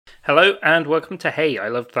Hello and welcome to Hey, I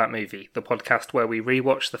Loved That Movie, the podcast where we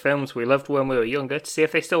rewatch the films we loved when we were younger to see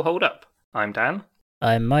if they still hold up. I'm Dan.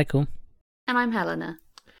 I'm Michael. And I'm Helena.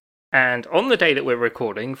 And on the day that we're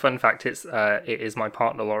recording, fun fact, it is my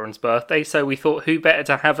partner Lauren's birthday, so we thought who better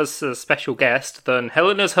to have as a special guest than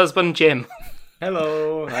Helena's husband Jim.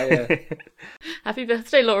 Hello, hiya. Happy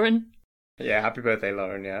birthday, Lauren. Yeah, happy birthday,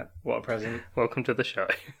 Lauren, yeah. What a present. Welcome to the show.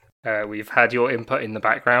 We've had your input in the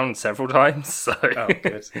background several times, so... Oh,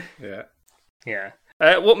 good, yeah. Yeah.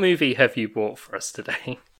 What movie have you brought for us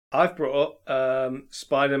today? I've brought up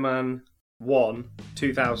Spider-Man 1,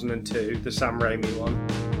 2002, the Sam Raimi one.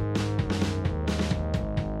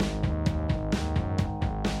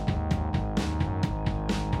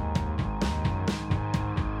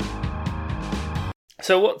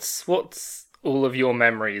 So what's all of your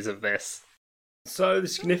memories of this? So the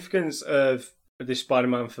significance of this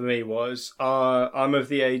Spider-Man for me was I'm of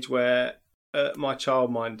the age where my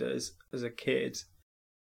childminders as a kid,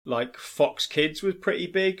 like Fox Kids was pretty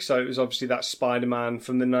big, so it was obviously that Spider-Man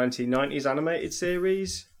from the 1990s animated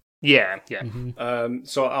series. Yeah. Mm-hmm.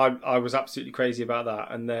 So I was absolutely crazy about that,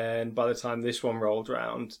 and then by the time this one rolled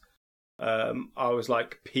around, I was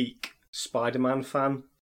like peak Spider-Man fan.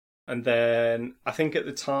 And then I think at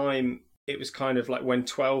the time it was kind of like when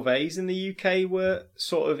 12As in the UK were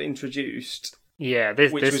sort of introduced. Yeah,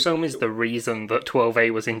 this film is the reason that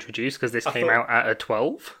 12A was introduced, because this came out at a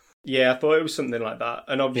 12. Yeah, I thought it was something like that.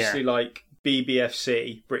 And obviously like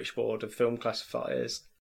BBFC, British Board of Film Classifiers,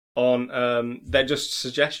 on they're just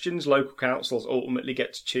suggestions. Local councils ultimately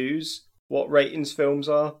get to choose what ratings films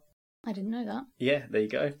are. I didn't know that. Yeah, there you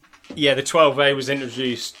go. Yeah, the 12A was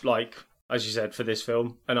introduced, like, as you said, for this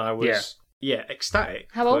film, and I was, ecstatic.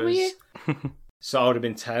 How old were you? So I would have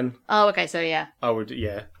been 10. Oh, okay, so yeah. I would,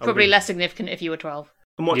 yeah. Probably less significant if you were 12.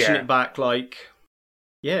 I'm watching it back, like,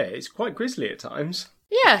 it's quite grisly at times.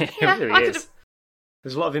 Yeah, It yeah. really I is. could.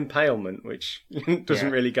 There's a lot of impalement, which doesn't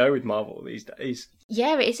really go with Marvel these days.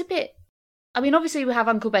 Yeah, it is a bit. I mean, obviously we have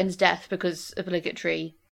Uncle Ben's death because of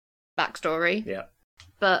obligatory backstory. Yeah.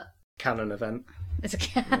 But Canon event. it's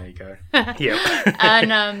There you go. Yep.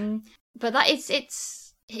 And but that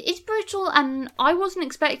it's brutal, and I wasn't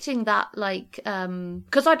expecting that, like,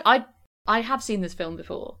 because I have seen this film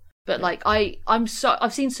before, but like I've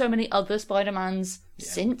seen so many other Spider-Mans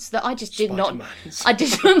since that I just didn't know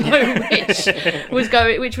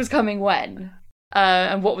which was coming when,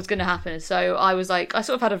 and what was going to happen. So I was like, I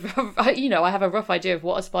sort of had I have a rough idea of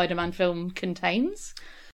what a Spider-Man film contains.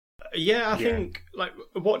 Yeah, I think, like,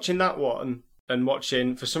 watching that one and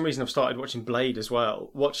watching, for some reason I've started watching Blade as well,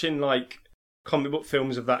 watching, like, comic book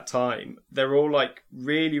films of that time, they're all, like,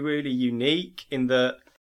 really, really unique in that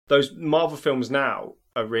those Marvel films now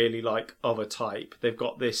are really, like, of a type. They've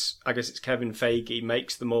got this, I guess it's Kevin Feige,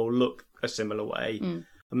 makes them all look a similar way and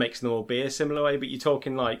makes them all be a similar way, but you're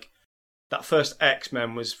talking, like, that first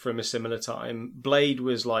X-Men was from a similar time. Blade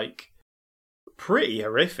was, like, pretty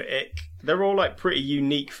horrific. They're all like pretty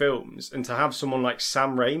unique films, and to have someone like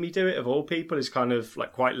Sam Raimi do it, of all people, is kind of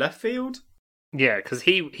like quite left field. Yeah, because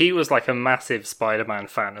he was like a massive Spider-Man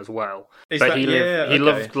fan as well. He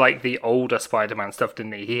loved like the older Spider-Man stuff,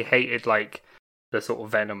 didn't he? He hated like the sort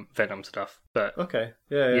of Venom stuff. But okay,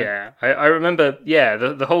 I remember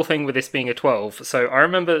the whole thing with this being a 12. So I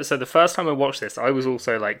remember, so the first time I watched this, I was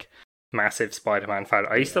also like massive Spider-Man fan.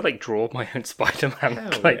 I used to like draw my own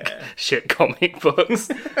Spider-Man shit comic books.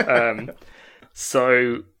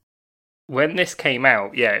 So when this came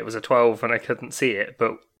out, it was a 12 and I couldn't see it,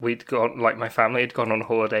 but we'd gone, like, my family had gone on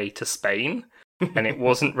holiday to Spain and it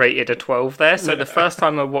wasn't rated a 12 there. So the first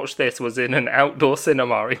time I watched this was in an outdoor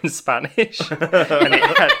cinema in Spanish. And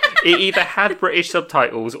it either had British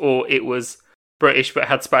subtitles or it was British but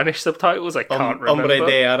had Spanish subtitles. I can't remember. Hombre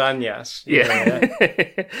de Arañas. Yeah.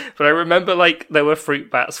 But I remember, like, there were fruit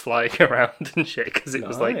bats flying around and shit because it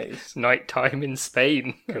was like nighttime in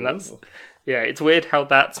Spain. And that's it's weird how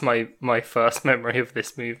that's my first memory of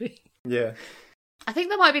this movie. Yeah. I think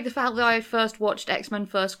that might be the fact that I first watched X-Men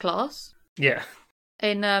First Class. Yeah.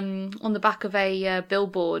 In on the back of a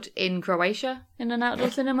billboard in Croatia in an outdoor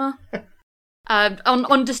cinema.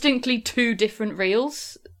 On distinctly two different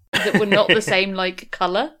reels that were not the same, like,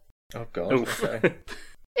 colour. Oh, God. Okay. It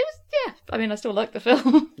was, I mean, I still like the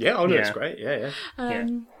film. Yeah, it's great. Yeah.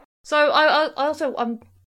 So I also, I'm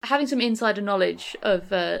having some insider knowledge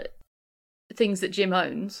of things that Jim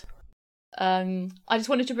owns. I just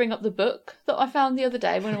wanted to bring up the book that I found the other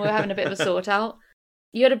day when we were having a bit of a sort out.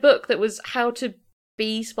 You had a book that was How to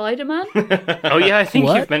Be Spider-Man? Oh yeah, I think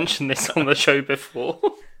you've mentioned this on the show before.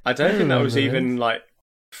 I don't think that was even, like,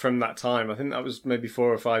 from that time. I think that was maybe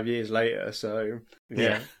 4 or 5 years later, so...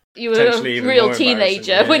 Yeah. You were a Potentially even real more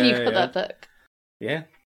teenager embarrassing. when Yeah, you got yeah. that book. Yeah.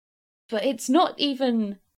 But it's not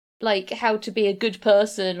even like how to be a good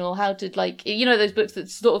person or how to like those books that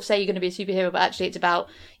sort of say you're going to be a superhero, but actually it's about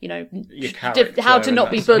Your character how to and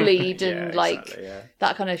not be that sort of- bullied Yeah, and like exactly, yeah.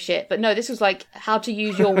 that kind of shit. But no, this was like how to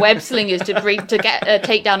use your web slingers to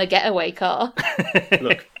take down a getaway car.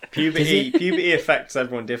 Look, puberty affects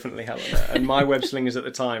everyone differently, Helena. And my web slingers at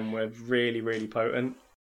the time were really, really potent.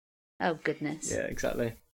 Oh goodness. Yeah,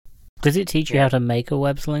 exactly. Does it teach you how to make a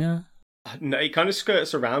web slinger? No, it kind of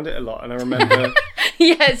skirts around it a lot, and I remember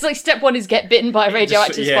Yeah, it's like step one is get bitten by a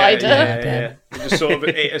radioactive spider. Yeah. It just sort of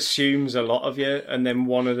it assumes a lot of you, and then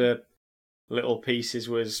one of the little pieces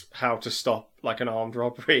was how to stop like an armed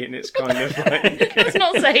robbery, and it's kind of like That's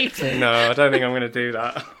not safe. no, I don't think I'm going to do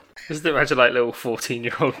that. Just imagine like little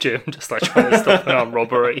 14-year-old Jim just like trying to stop an armed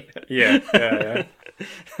robbery. Yeah.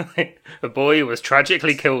 A boy was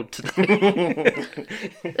tragically killed today.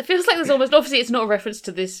 It feels like there's almost obviously it's not a reference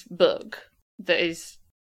to this book that is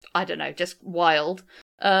I don't know, just wild.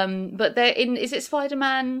 But they're in is it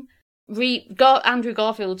Spider-Man Andrew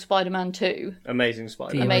Garfield Spider-Man 2? Amazing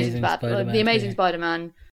Spider-Man. The Amazing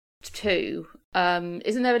Spider-Man 2.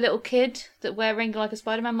 Isn't there a little kid that wearing like a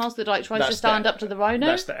Spider-Man mask that like tries to stand up to the Rhino?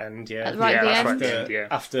 That's the end, yeah. At right at the end?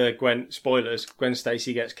 After Gwen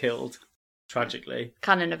Stacy gets killed tragically.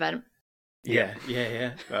 Canon event. Yeah.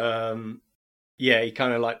 He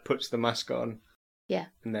kind of like puts the mask on. Yeah.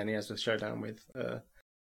 And then he has a showdown with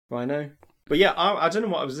Rhino. But yeah, I don't know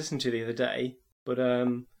what I was listening to the other day, but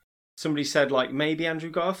somebody said like maybe Andrew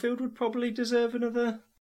Garfield would probably deserve another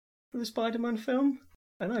Spider-Man film.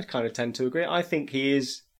 And I kind of tend to agree. I think he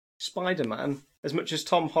is Spider-Man. As much as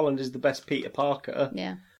Tom Holland is the best Peter Parker,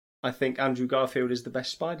 Yeah. I think Andrew Garfield is the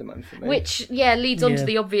best Spider-Man for me. Which, leads on to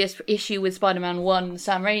the obvious issue with Spider-Man 1,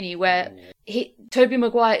 Sam Raimi, where Tobey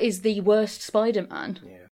Maguire is the worst Spider-Man.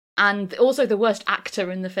 Yeah. And also the worst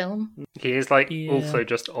actor in the film. He is like also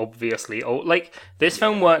just obviously old. Like this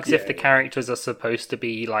film works if the characters are supposed to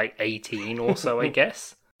be like 18 or so, I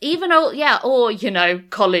guess. Even old, or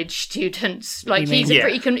college students. Like he's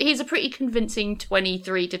a pretty convincing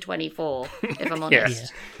 23 to 24, if I'm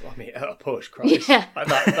honest. I mean, at a push, Christ. Yeah.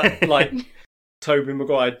 That like Tobey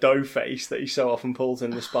Maguire dough face that he so often pulls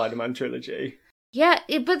in the Spider-Man trilogy. Yeah,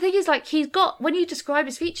 but the thing is, like, he's got, when you describe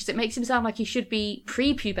his features, it makes him sound like he should be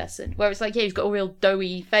prepubescent, where it's like, he's got a real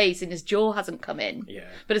doughy face and his jaw hasn't come in. Yeah.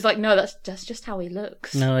 But it's like, no, that's just how he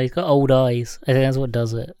looks. No, he's got old eyes. I think that's what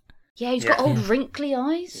does it. Yeah, he's got old wrinkly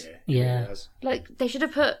eyes. Yeah. Really Like, they should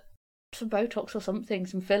have put some Botox or something,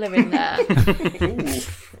 some filler in there. Like,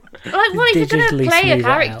 what if you're going to play a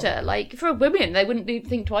character? Like, for a woman, they wouldn't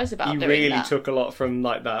think twice about doing that. You really took a lot from,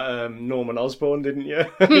 like, that Norman Osborn, didn't you?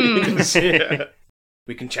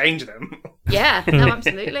 We can change them. Yeah, no,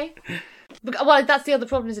 absolutely. Well, that's the other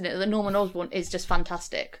problem, isn't it? That Norman Osborn is just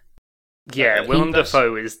fantastic. Yeah, Willem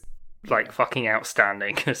Dafoe is like fucking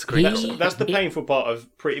outstanding as Green. That's the painful part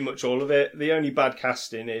of pretty much all of it. The only bad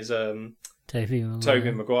casting is Tobey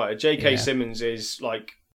Maguire. J.K. Simmons is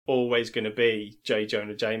like always going to be J.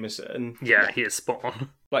 Jonah Jameson. Yeah, he is spot on.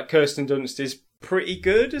 Like Kirsten Dunst is pretty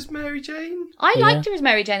good as Mary Jane. I liked her as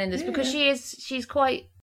Mary Jane in this because she's quite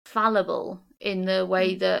fallible in the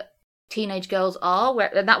way that teenage girls are,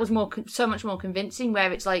 and that was so much more convincing,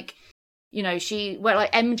 where it's like,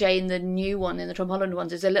 like MJ in the new one, in the Tom Holland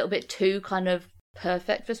ones, is a little bit too kind of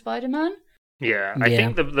perfect for Spider-Man. Yeah, I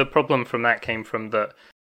think the problem from that came from that,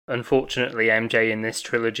 unfortunately, MJ in this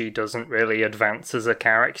trilogy doesn't really advance as a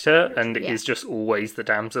character, and is just always the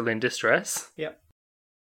damsel in distress. Yep.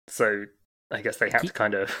 So I guess they had to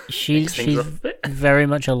kind of she's up a bit. very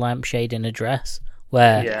much a lampshade in a dress,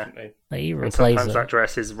 where he and replaces sometimes that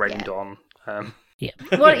dress is rained on.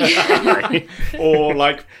 Or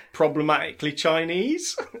like problematically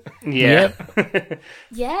Chinese.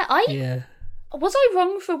 Was I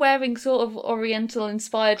wrong for wearing sort of Oriental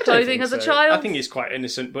inspired clothing as a child? I think it's quite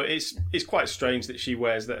innocent, but it's quite strange that she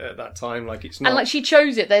wears that at that time. Like it's not. And like she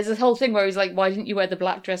chose it. There's this whole thing where he's like, "Why didn't you wear the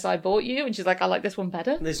black dress I bought you?" And she's like, "I like this one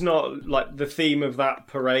better." There's not like the theme of that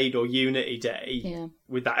parade or Unity Day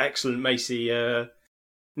with that excellent Mary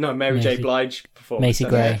J. Blige performance. Macy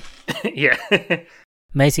Gray.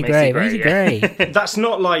 Macy Gray. That's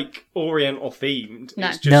not like Oriental themed. No.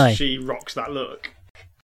 It's just she rocks that look.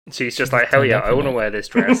 She's just like, hell yeah, I want to wear this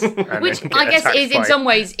dress. Which I guess is in some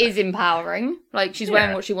ways is empowering. Like she's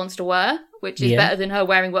wearing what she wants to wear, which is better than her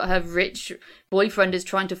wearing what her rich boyfriend is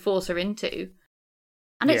trying to force her into.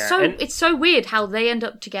 And it's so weird how they end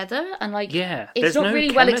up together, and like it's not no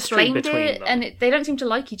really well chemistry explained between them. and they don't seem to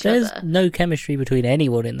like each There's other. no chemistry between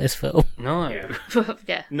anyone in this film. No.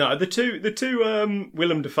 Yeah. No, the two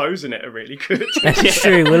Willem Dafoe's in it are really good. That's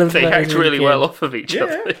true. They act really well off of each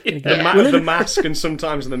other. The mask and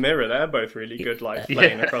sometimes the mirror, they're both really good, like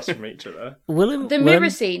playing across from each other. The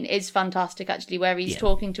mirror scene is fantastic, actually, where he's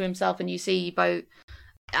talking to himself, and you see both.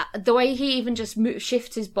 The way he even just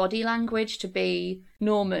shifts his body language to be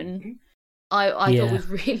Norman, I thought was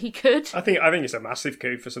really good. I think it's a massive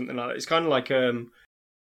coup for something like that. It's kind of like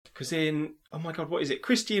because oh my god, what is it?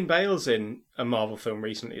 Christian Bale's in a Marvel film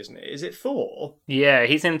recently, isn't it? Is it Thor? Yeah,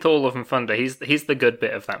 he's in Thor: Love and Thunder. He's the good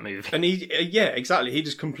bit of that movie. And exactly. He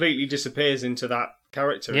just completely disappears into that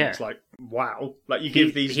character. Yeah. And it's like, wow. Like, you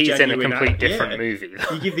give these he's genuine in a complete different movie.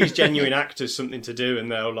 You give these genuine actors something to do, and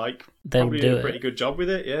they'll probably do a pretty good job with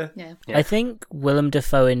it. Yeah. I think Willem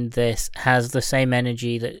Dafoe in this has the same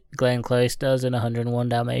energy that Glenn Close does in 101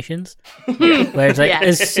 Dalmatians. Where it's like,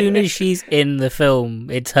 as soon as she's in the film,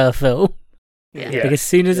 it's her film. Like, as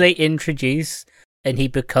soon as they introduce and he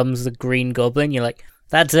becomes the Green Goblin, you're like,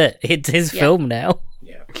 that's it. It's his film now.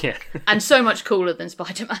 Yeah. And so much cooler than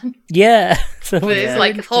Spider-Man. Yeah. With his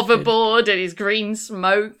hoverboard and his green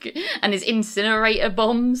smoke and his incinerator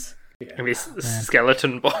bombs. And his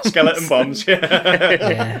skeleton bombs. Skeleton bombs,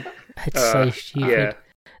 yeah. It's so stupid.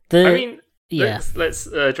 Let's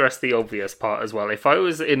address the obvious part as well. If I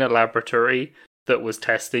was in a laboratory that was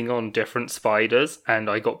testing on different spiders and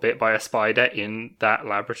I got bit by a spider in that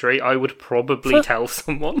laboratory, I would probably tell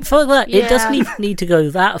someone. Fuck that. It doesn't even need to go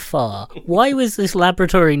that far. Why was this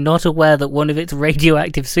laboratory not aware that one of its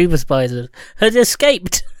radioactive super spiders had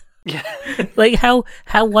escaped? Yeah. Like,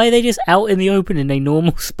 why are they just out in the open in a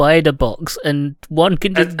normal spider box and one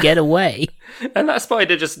can just get away? And that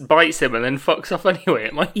spider just bites him and then fucks off anyway.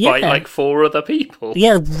 It might bite like 4 other people.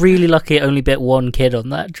 Yeah, really lucky it only bit one kid on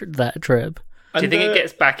that trip. Do you think it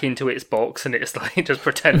gets back into its box and it's like just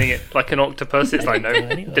pretending it like an octopus? It's like, no,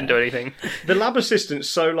 didn't do anything. The lab assistant's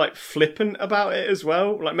so flippant about it as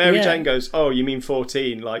well. Like Mary Jane goes, "Oh, you mean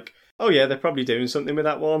 14?" Like, oh yeah, they're probably doing something with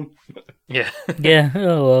that one. Yeah. Yeah.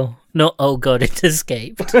 Oh well. Not. Oh god, it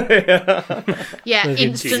escaped.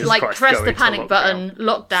 Instant press the panic button,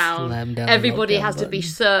 lockdown. Everybody has to be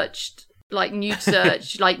searched, nude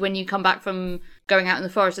search, like when you come back from going out in the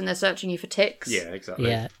forest and they're searching you for ticks. Yeah, exactly.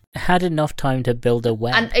 Yeah. Had enough time to build a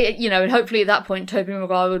web. And, and hopefully at that point, Tobey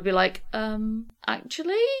Maguire would be like,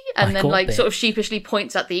 actually? And then, sort of sheepishly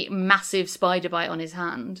points at the massive spider bite on his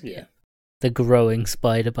hand. Yeah. The growing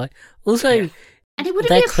spider bite. Also, and it wouldn't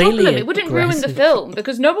be a problem. It wouldn't ruin the film,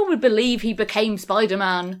 because no one would believe he became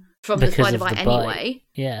Spider-Man from the spider bite anyway.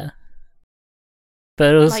 Yeah.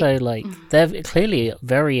 But also, they're clearly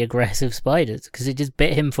very aggressive spiders, because it just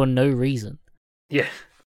bit him for no reason. Yeah.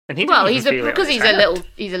 And he's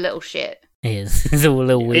a little shit. He is. He's a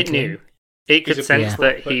little weak. It knew. It could sense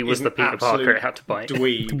that he was the Peter Parker it had to bite.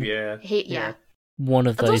 Dweeb, yeah. One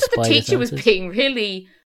of those. Also, the teacher senses. was being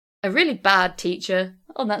a really bad teacher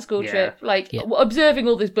on that school trip. Observing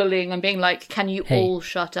all this bullying and being like, "Can you all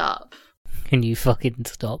shut up? Can you fucking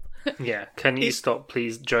stop?" Yeah. Can you stop,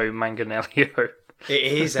 please, Joe Manganiello? It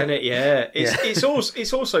is, isn't it? Yeah. It's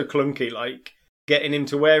also clunky, getting him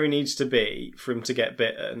to where he needs to be for him to get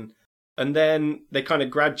bitten, and then they kind of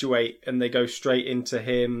graduate and they go straight into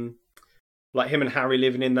him, him and Harry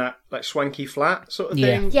living in that swanky flat sort of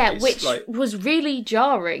thing. Yeah, which was really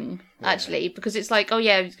jarring actually, because it's like, he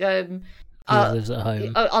lives at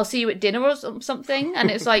home. I'll see you at dinner or something, and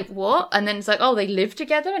it's like, what? And then it's like, oh, they live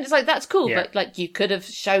together, and it's like, that's cool, but you could have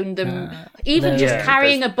shown them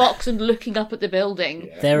carrying a box and looking up at the building.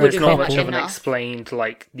 There's not much of an explained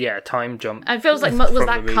time jump. And it feels like, was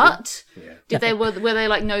that cut? Yeah. Were they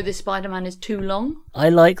no, this Spider-Man is too long? I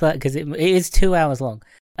like that because it is 2 hours long.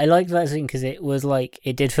 I like that scene because it was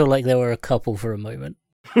it did feel like they were a couple for a moment.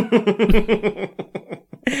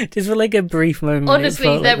 Just for a brief moment.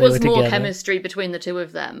 Honestly, there was more chemistry between the two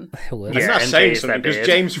of them. And that's saying something, because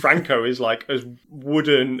James Franco is as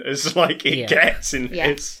wooden as it gets in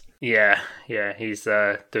this. Yeah, he's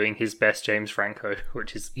doing his best James Franco,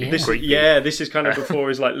 which is creepy. This is kind of before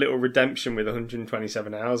his little redemption with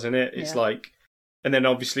 127 hours in it. It's and then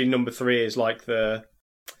obviously number 3 is the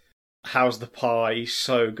 "How's the pie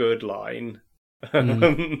so good" line.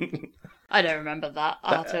 I don't remember that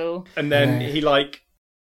at all. And then he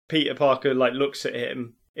Peter Parker looks at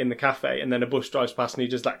him in the cafe, and then a bus drives past and he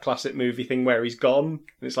does that classic movie thing where he's gone. And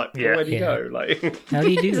it's like, where'd he go? Like, how do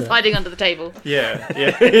you do He's that? hiding under the table. Yeah.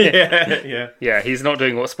 Yeah, he's not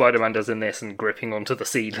doing what Spider-Man does in this and gripping onto the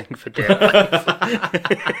ceiling for dear life.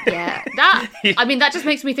 Yeah, that just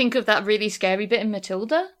makes me think of that really scary bit in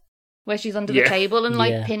Matilda, where she's under the table and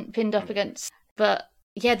like pinned up against. But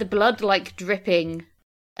yeah, the blood like dripping,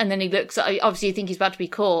 and then he looks. Obviously, you think he's about to be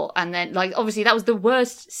caught, and then like obviously that was the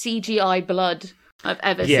worst CGI blood I've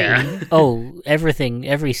ever seen. Oh, every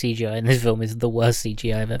CGI in this film is the worst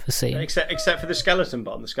CGI I've ever seen. Except for the skeleton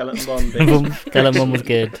bomb. The skeleton bomb. Skeleton bomb was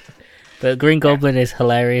good. But Green Goblin is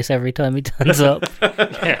hilarious every time he turns up.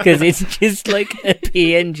 Because it's just like a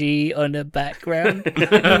PNG on a background.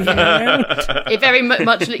 It very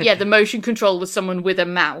much, the motion control was someone with a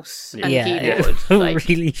mouse and keyboard. Like...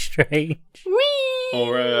 really strange. Whee!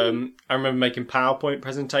 Or I remember making PowerPoint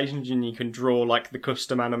presentations and you can draw like the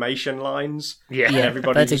custom animation lines. Yeah. And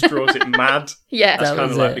everybody just draws it mad. Yeah. That's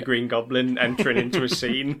kind of like the Green Goblin entering into a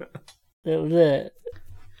scene. That was it.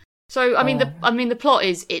 So I mean the plot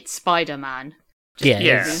is it's Spider-Man.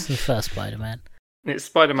 It's the first Spider-Man. It's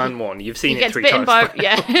Spider-Man 1. You've seen he it 3 bitten times.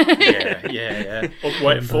 Yeah.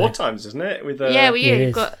 Wait, 4 times, isn't it? With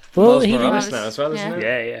we've got Miles Morales now as well, isn't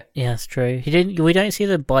it? Yeah, that's true. We don't see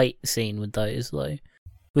the bite scene with those though.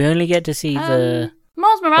 We only get to see the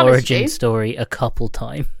Miles Morales origin story a couple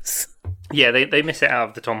times. Yeah, they miss it out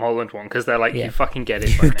of the Tom Holland one because they're like, you fucking get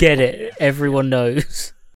it. You get it. Everyone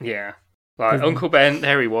knows. Yeah. Like Uncle Ben,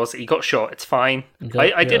 there he was. He got shot. It's fine.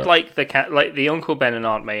 I did like the Uncle Ben and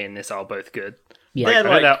Aunt May in this are both good. Yeah,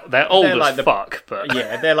 they're old as fuck, but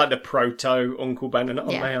they're like the proto Uncle Ben and Aunt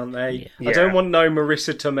May, aren't they? Yeah. I don't want no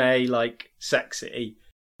Marissa Tomei like sexy.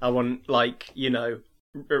 I want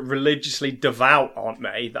religiously devout Aunt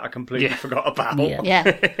May that I completely forgot about. Yeah.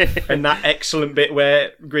 And that excellent bit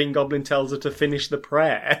where Green Goblin tells her to finish the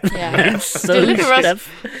prayer. Yeah. It's so Deliver us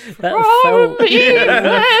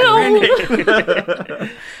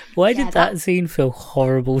Why did that scene feel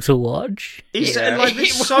horrible to watch? There's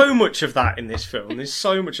so much of that in this film. There's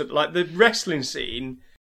so much of like the wrestling scene.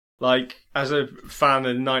 Like, as a fan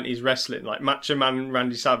of 90s wrestling, like Macho Man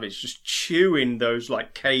Randy Savage just chewing those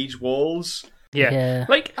like cage walls. Yeah.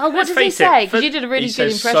 Like, what does he say? Because you did a really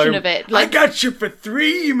good impression of it. Like, I got you for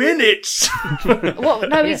 3 minutes. What?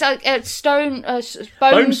 No, he's like Bonesaw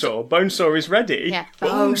is ready. Yeah.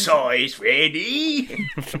 Bonesaw is ready.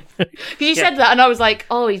 Because you said that, and I was like,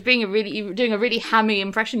 oh, he's doing a really hammy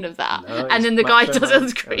impression of that. No, and then the guy does it on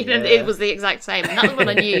screen, and it was the exact same. And that was when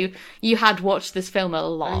I knew you had watched this film a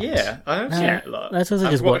lot. Yeah, I have seen it a lot. That's also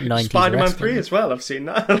just what 90s Spider-Man wrestling. 3 as well. I've seen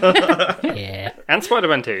that. Yeah. And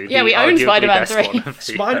Spider-Man 2. Yeah, we own Spider-Man 3.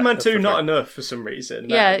 Spider-Man 2 not enough for some reason.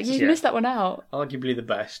 Yeah, you missed that one out. Arguably the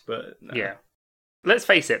best, but no. Yeah. Let's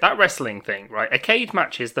face it, that wrestling thing, right? A cage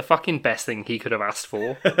match is the fucking best thing he could have asked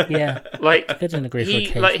for. Yeah. Like, I couldn't agree for a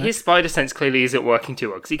cage match. his spider sense clearly isn't working too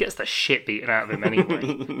well because he gets the shit beaten out of him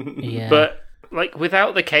anyway. Yeah. But like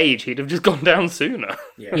without the cage, he'd have just gone down sooner.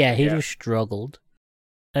 Yeah, he'd have struggled.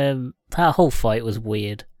 That whole fight was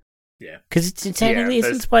weird. Yeah. Because technically,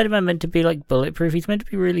 isn't Spider-Man meant to be like bulletproof? He's meant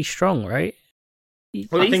to be really strong, right?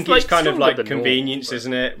 Well, I think it's kind of like than convenience, normal,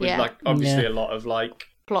 isn't it? With like obviously a lot of like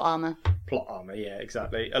plot armor. Yeah,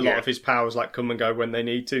 exactly. A lot of his powers like come and go when they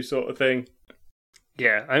need to, sort of thing.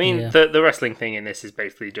 Yeah, I mean the wrestling thing in this is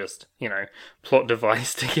basically just plot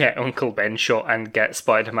device to get Uncle Ben shot and get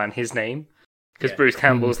Spider-Man his name. Because Bruce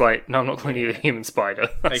Campbell's like, no, I'm not calling you the human spider.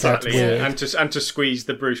 Exactly, and to squeeze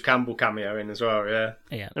the Bruce Campbell cameo in as well.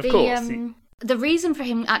 Yeah, of course. The reason for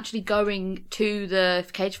him actually going to the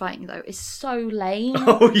cage fighting, though, is so lame.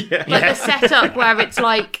 Oh, yeah. Like the setup where it's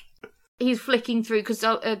like he's flicking through, because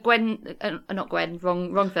not Gwen,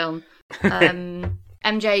 wrong film.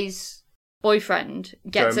 MJ's boyfriend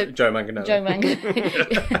gets Joe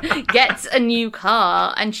Manganiello. Gets a new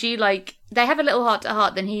car, and she they have a little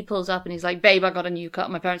heart-to-heart. Then he pulls up and he's like, "Babe, I got a new car.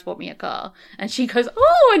 My parents bought me a car." And she goes,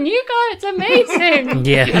 "Oh, a new car! It's amazing!"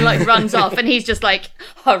 Yeah, and runs off. And he's just like,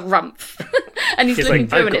 harumph. And he's looking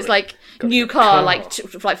through, and it's like new car, like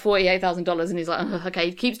 $48,000. And he's like, oh, okay.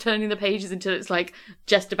 He keeps turning the pages until it's like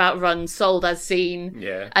just about run, sold as seen.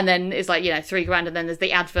 Yeah. And then it's like $3,000, and then there's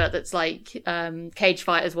the advert that's like cage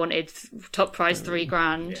fighters wanted top price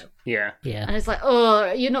 $3,000. Yeah. And it's like,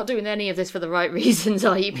 oh, you're not doing any of this for the right reasons,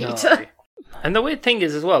 are you, Peter? No. And the weird thing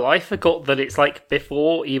is as well, I forgot that it's like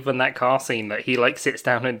before even that car scene that he sits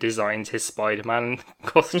down and designs his Spider-Man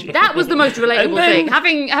costume. That was the most relatable thing.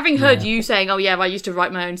 Having heard you saying, "Oh yeah, I used to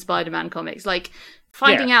write my own Spider-Man comics,"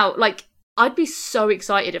 finding out I'd be so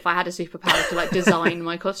excited if I had a superpower to design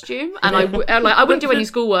my costume, and I wouldn't do any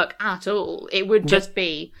schoolwork at all. It would just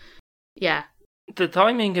be, the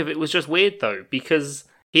timing of it was just weird though, because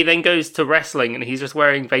he then goes to wrestling and he's just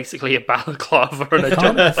wearing basically a balaclava and a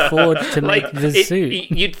Can't jumper. afford to make the suit.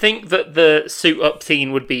 You'd think that the suit up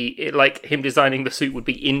scene would be like him designing the suit would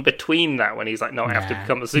be in between that when he's like, no, I have to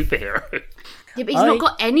become a superhero. Yeah, but he's not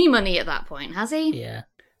got any money at that point, has he? Yeah.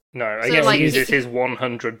 No, I So, guess like, he uses his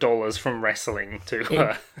 $100 from wrestling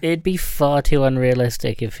to. It'd be far too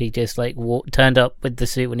unrealistic if he just like turned up with the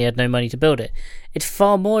suit when he had no money to build it. It's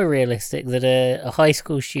far more realistic that a high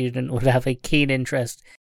school student would have a keen interest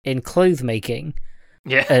in clothes making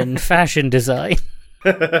and fashion design.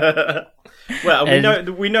 Well,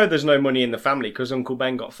 we know there's no money in the family because Uncle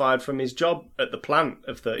Ben got fired from his job at the plant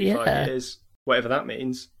of 35 years, whatever that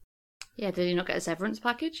means. Yeah, did he not get a severance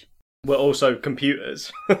package? Well, also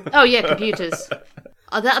computers. Oh yeah, computers.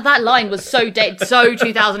 That line was so dead, so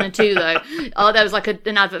 2002 though. Oh, there was like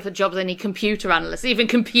an advert for jobs they need computer analysts. Even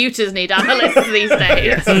computers need analysts these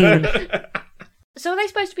days. So are they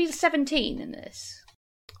supposed to be 17 in this?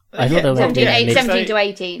 I thought they were 17 to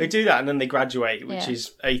 18. They do that and then they graduate, which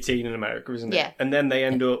is 18 in America, isn't it? Yeah. And then they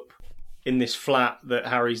end up in this flat that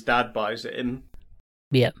Harry's dad buys him.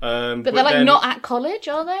 Yeah. But they're like not at college,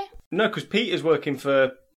 are they? No, because Peter's working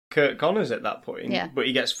for Kurt Connors at that point. Yeah. But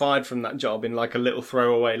he gets fired from that job in like a little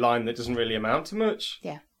throwaway line that doesn't really amount to much.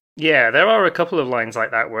 Yeah. Yeah, there are a couple of lines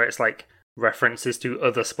like that where it's like references to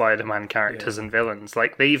other Spider-Man characters and villains.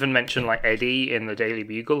 Like they even mention like Eddie in the Daily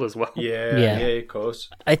Bugle as well. Yeah, of course.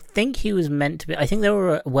 I think he was meant to be. I think there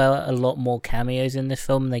were a lot more cameos in this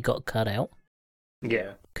film and they got cut out.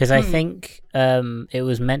 Yeah. Because I think it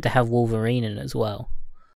was meant to have Wolverine in as well.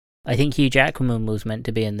 I think Hugh Jackman was meant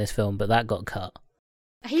to be in this film, but that got cut.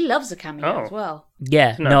 He loves a cameo as well.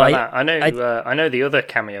 Yeah, I know the other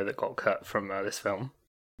cameo that got cut from this film.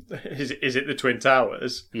 Is it the Twin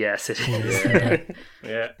Towers? Yes, it is.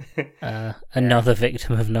 Yeah. Another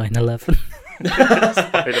victim of 9/11.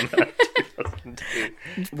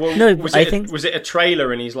 Well, no, was it a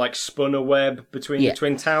trailer and he's like spun a web between the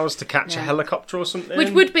Twin Towers to catch a helicopter or something?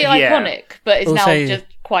 Which would be iconic, but it's now just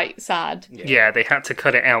quite sad. Yeah, they had to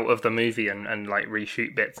cut it out of the movie and like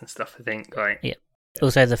reshoot bits and stuff, I think. Like, yeah.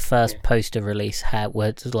 Also, the first poster release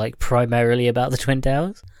was like primarily about the Twin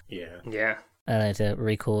Towers. Yeah. I had to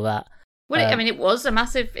recall that. Well, I mean, it was an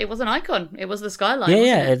icon. It was the skyline.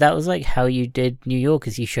 Yeah, that was like how you did New York,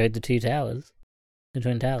 as you showed the Twin Towers.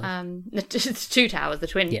 It's Two Towers. The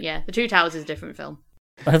Two Towers is a different film.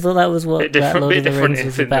 I thought that was what that Lord of the Rings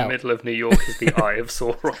was about. In the middle of New York is the Eye of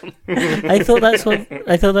Sauron. I thought that's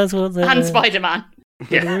what. And Spider-Man.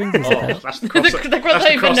 Yeah. That's the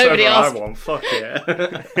crossover nobody else. I want. Fuck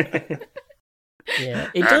yeah. Yeah,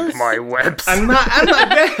 it and does. My webs. And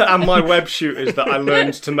my web shooters that I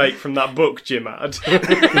learned to make from that book Jim had.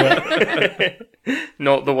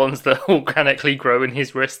 Not the ones that organically grow in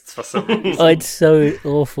his wrists for some reason. Oh, it's so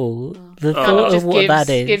awful. The thought of what that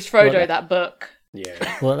is. Gives Frodo that book.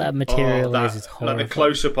 Yeah. What that material is horrible. Like the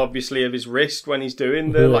close-up, obviously, of his wrist when he's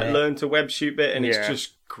doing the learn to web shoot bit, and it's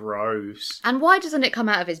just gross. And why doesn't it come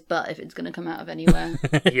out of his butt if it's going to come out of anywhere?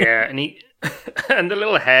 Yeah, and and the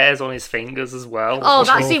little hairs on his fingers as well. Oh,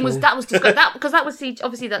 that scene was disgusting. Because that was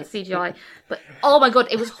obviously that's CGI, but oh my god,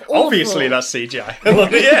 it was awful. Obviously, that's CGI.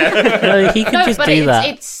 Yeah. No, he can just do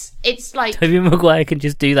that. It's like Tobey Maguire can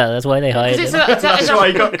just do that. That's why they hired him. That's why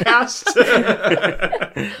he got cast.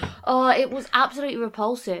 Oh, it was absolutely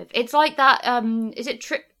repulsive. It's like that. Is it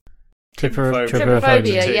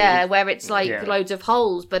Trypophobia? Yeah, where it's like loads of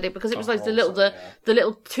holes, but because it was like the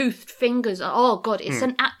little toothed fingers. Oh god, it's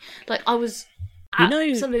I was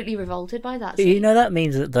absolutely revolted by that scene. You know that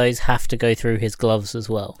means that those have to go through his gloves as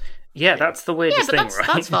well. Yeah, that's the weirdest thing, right?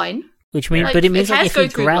 That's fine. Which means, like, but it means like if he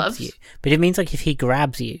grabs gloves. you. But it means like if he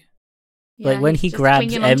grabs you. Yeah, like when he just grabs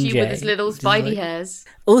clinging onto MJ you with his little spidey hairs.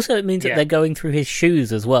 Also, it means that they're going through his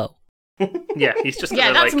shoes as well. Yeah, he's just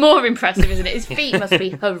that's more impressive, isn't it? His feet must be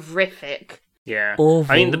horrific. Yeah.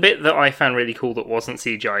 Awful. I mean, the bit that I found really cool that wasn't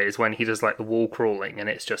CGI is when he does like the wall crawling and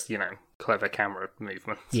it's just, clever camera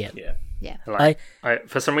movements. Yeah. Like, I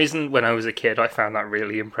for some reason, when I was a kid, I found that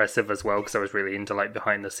really impressive as well because I was really into like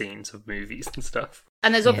behind the scenes of movies and stuff.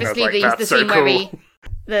 And there's obviously the scene where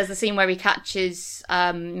there's the scene where he catches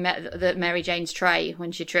the Mary Jane's tray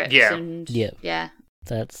when she trips. Yeah. And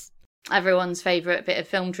That's everyone's favourite bit of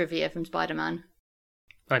film trivia from Spider-Man.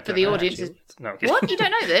 For the audience is... No, what? You don't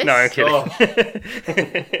know this? No, I'm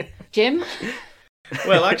kidding. Jim?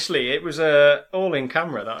 Well, actually, it was all in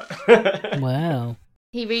camera, that. Wow.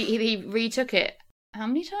 He retook it how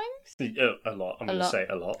many times? A lot. I'm going to say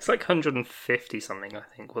a lot. It's like 150 something, I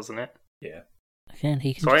think, wasn't it? Yeah. Again,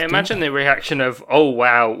 he can So I just do imagine that. the reaction of "Oh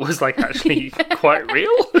wow" was like actually quite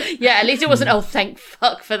real. Yeah, at least it wasn't. Oh, thank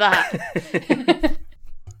fuck for that.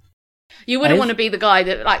 You wouldn't want to be the guy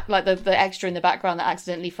that like the extra in the background that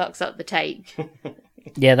accidentally fucks up the take.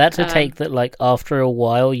 Yeah, that's a take that, like, after a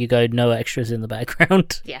while, you go, no extras in the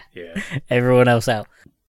background. Yeah. Everyone else out.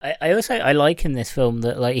 I also like in this film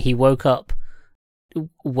that, like, he woke up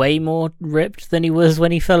way more ripped than he was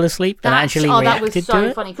when he fell asleep and actually reacted that was so to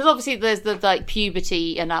it. funny because obviously there's the like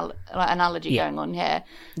puberty analogy going on here.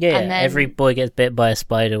 Yeah, and then... every boy gets bit by a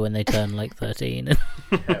spider when they turn like 13.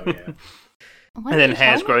 Hell yeah. And then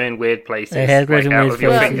hairs grow in weird places, hair grows in out weird of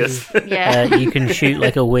your places. fingers. Yeah. You can shoot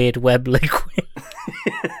like a weird web liquid.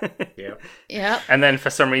 Yeah. And then for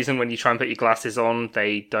some reason, when you try and put your glasses on,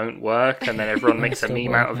 they don't work, and then everyone makes a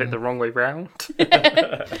meme out of it the wrong way round.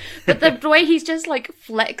 But the way he's just like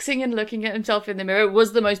flexing and looking at himself in the mirror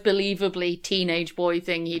was the most believably teenage boy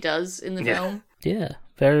thing he does in the film. Yeah,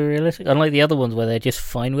 very realistic. Unlike the other ones where they're just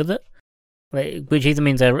fine with it. Like, which either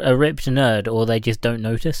means they're a ripped nerd or they just don't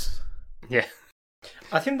notice. Yeah.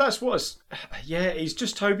 I think that's what's... Yeah, he's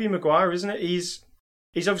just Tobey Maguire, isn't it? He's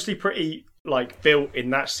obviously pretty, like, built in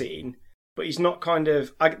that scene, but he's not kind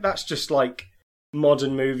of... that's just, like,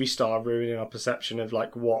 modern movie star ruining our perception of,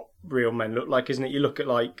 like, what real men look like, isn't it? You look at,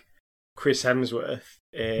 like, Chris Hemsworth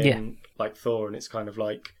in, like, Thor, and it's kind of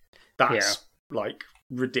like... That's, like,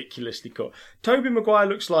 ridiculously cut. Tobey Maguire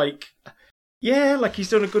looks like... Yeah, like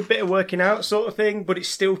he's done a good bit of working out sort of thing, but it's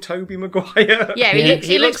still Tobey Maguire. Yeah,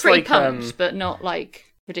 he looks pretty like, pumped, but not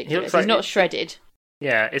like ridiculous. Like, he's not shredded.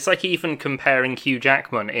 Yeah, it's like even comparing Hugh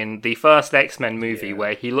Jackman in the first X-Men movie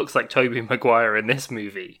where he looks like Tobey Maguire in this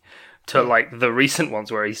movie to like the recent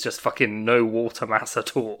ones where he's just fucking no water mass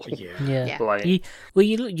at all. Yeah. Like,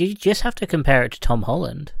 you just have to compare it to Tom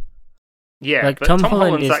Holland. Yeah, like, but Tom Tom Holland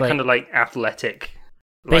Holland's is that like... kind of like athletic.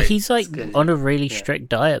 But he's like skin. on a really strict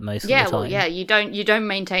diet most of the time. Well, yeah, you don't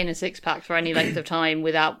maintain a six pack for any length of time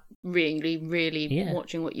without really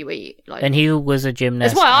watching what you eat. Like, and he was a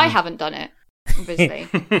gymnast. That's why I haven't done it. Obviously,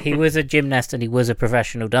 he was a gymnast and he was a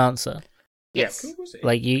professional dancer. Yes,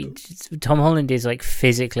 like Tom Holland is like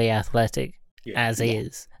physically athletic as he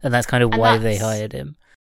is, and that's kind of why they hired him.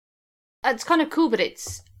 It's kind of cool, but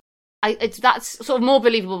it's that's sort of more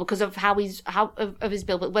believable because of how of his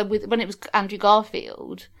build. But when it was Andrew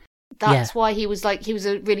Garfield, that's why he was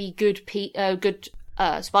a really good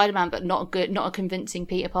Spider-Man, but not a convincing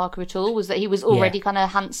Peter Parker at all. Was that he was already kind of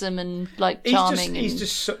handsome and like charming? He's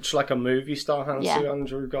just such like a movie star,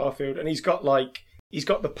 Andrew Garfield, and he's got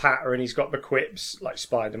the patter and he's got the quips like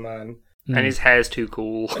Spider-Man. And his hair's too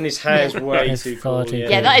cool. And his hair's way too cool.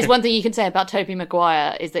 Yeah, that is one thing you can say about Tobey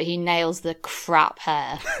Maguire is that he nails the crap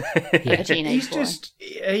hair of a teenage boy.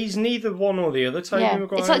 He's neither one or the other, Tobey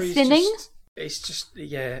Maguire. It's like thinning.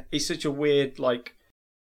 He's such a weird like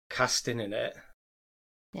casting in it.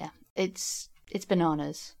 Yeah, it's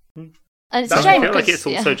bananas. And it's a shame. I feel like it's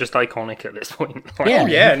also just iconic at this point.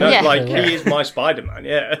 Like, he is my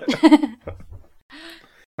Spider-Man,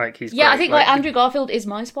 Like he's I think like Andrew Garfield is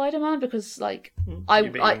my Spider-Man because like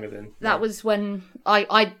that was when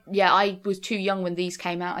I was too young when these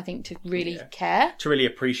came out, I think, to really care, to really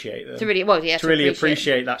appreciate them, to really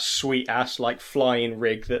appreciate that sweet ass like flying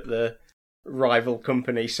rig that the rival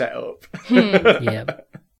company set up.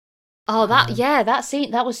 Oh, that scene,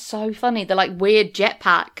 that was so funny. The like weird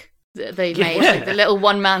jetpack that they made, like the little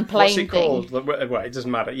one-man plane. What's it called? Well, it doesn't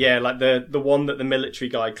matter. Yeah, like the one that the military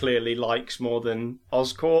guy clearly likes more than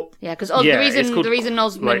Oscorp. Yeah, because the reason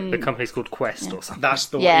Osman, like the company's called Quest or something. That's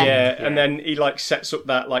the one. Yeah, and then he like sets up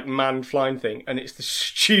that like manned flying thing, and it's the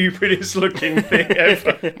stupidest looking thing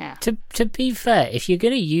ever. To be fair, if you're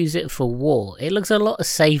going to use it for war, it looks a lot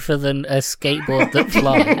safer than a skateboard that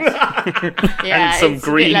flies. And some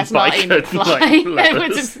green bike the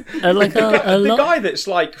guy that's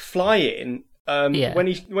like flying,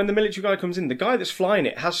 when the military guy comes in, the guy that's flying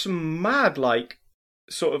it has some mad like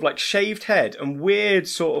sort of like shaved head and weird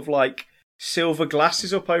sort of like silver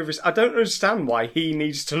glasses up over his... I don't understand why he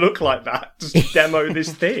needs to look like that to demo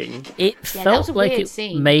this thing. It felt like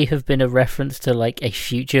it may have been a reference to like a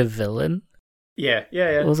future villain. Yeah.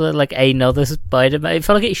 Also like another Spider-Man. It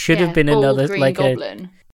felt like it should have been another like Goblin.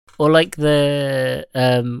 Or like the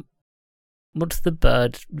what's the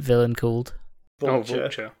bird villain called?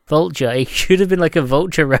 Vulture. Vulture. It should have been like a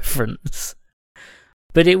Vulture reference.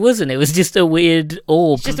 But it wasn't. It was just a weird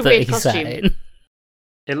orb that he sat in.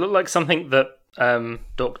 It looked like something that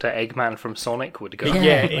Dr. Eggman from Sonic would go.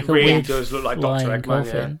 Yeah, it really does look like Dr.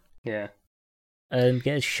 Eggman. Yeah. and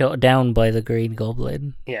gets shot down by the Green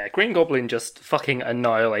Goblin. Yeah, Green Goblin just fucking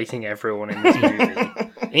annihilating everyone in this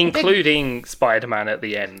movie, including Spider-Man at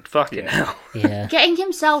the end. Fucking hell. Yeah. Getting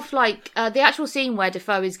himself, like, the actual scene where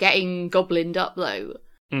Defoe is getting goblined up, though.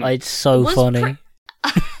 It's so funny.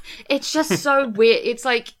 It's just so weird. It's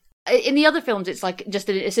like, in the other films, it's like just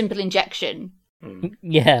a simple injection.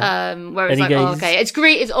 Yeah. Where it's like, okay, it's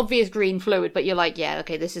green, it's obvious green fluid, but you're like, yeah,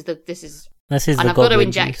 okay, this is and I've got to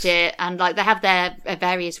inject it, and like they have their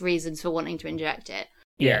various reasons for wanting to inject it.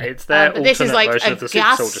 Yeah, it's their alternate this is like version a of the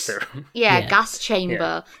gas, Super Soldier Serum. Yeah, gas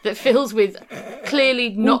chamber that fills with clearly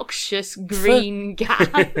noxious green gas.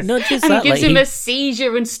 Not just and that, gives like, him a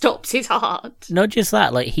seizure and stops his heart. Not just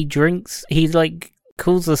that, like he like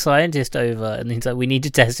calls the scientist over and he's like, we need to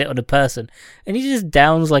test it on a person, and he just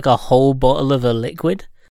downs like a whole bottle of a liquid.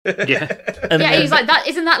 Yeah. He's like, that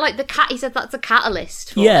isn't that like the cat? He said that's a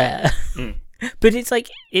catalyst. Yeah. But it's like,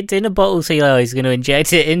 it's in a bottle, so he's going to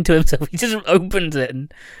inject it into himself. He just opens it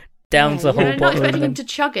and downs the whole You're not bottle. expecting him to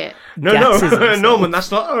chug it. No, Norman, that's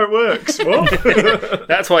not how it works. What?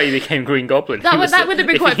 That's why he became Green Goblin. That would have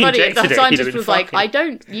been quite funny if the scientist was like,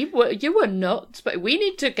 fine. you were nuts, but we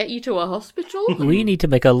need to get you to a hospital. We need to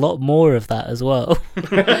make a lot more of that as well.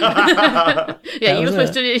 Yeah,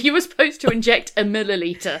 you were supposed to inject a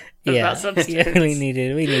milliliter of that substance. Yeah, we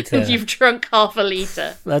need to. You've drunk half a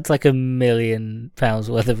litre. That's like £1 million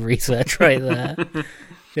worth of research right there.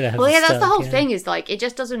 Well, yeah, that's the whole thing, is like, it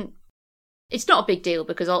just doesn't. It's not a big deal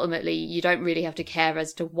because ultimately you don't really have to care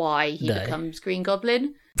as to why he becomes Green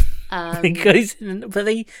Goblin. Because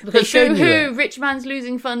they showed you it. Rich man's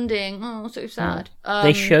losing funding. Oh, so sad.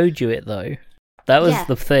 They showed you it though. That was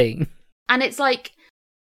the thing. And it's like,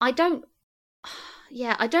 I don't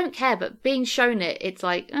care, but being shown it, it's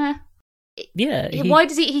like, why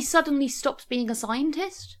does he suddenly stops being a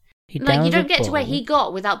scientist? Like, you don't get to where he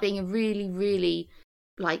got without being a really, really,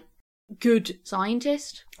 like, good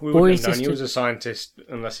scientist. We wouldn't have known he was a scientist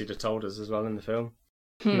unless he'd have told us as well in the film.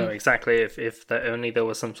 No, exactly. If only there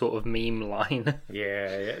was some sort of meme line.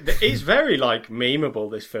 Yeah. It's very, like, memeable,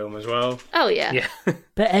 this film, as well. Oh, yeah.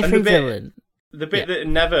 But every villain... The bit that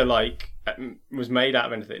never, like, was made out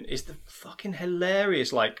of anything is the fucking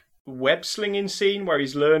hilarious, like, web-slinging scene where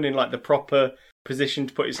he's learning, like, the proper position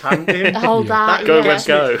to put his hand in. Oh, that, Go, Web,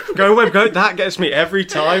 go. Go, Web, go. That gets me every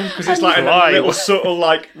time, because it's like a little subtle,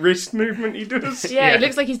 like, wrist movement he does. Yeah, it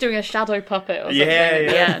looks like he's doing a shadow puppet or something.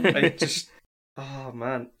 Yeah. And it just... Oh,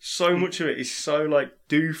 man. So much of it is so, like,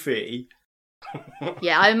 doofy.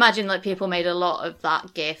 Yeah, I imagine, like, people made a lot of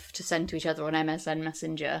that GIF to send to each other on MSN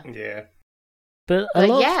Messenger. Yeah. But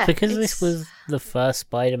because this was the first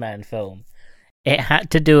Spider-Man film, it had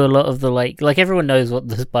to do a lot of the, like everyone knows what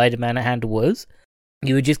the Spider-Man at hand was.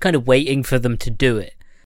 You were just kind of waiting for them to do it.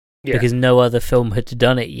 Yeah. Because no other film had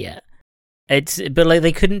done it yet. But like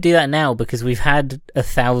they couldn't do that now because we've had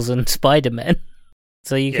 1,000 Spider-Men.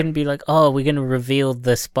 So you couldn't be like, oh, we're going to reveal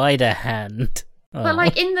the spider hand. Oh. But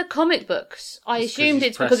like in the comic books, I assumed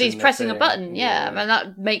it's because he's pressing a button. Yeah, and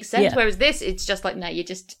that makes sense. Yeah. Whereas this, it's just like, no, you're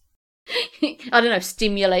just, I don't know,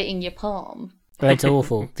 stimulating your palm. It's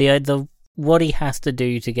awful. The what he has to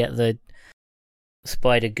do to get the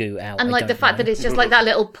spider goo out. And like the fact that it's just like that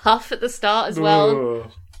little puff at the start as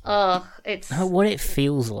well. It's what it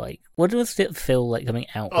feels like. What does it feel like coming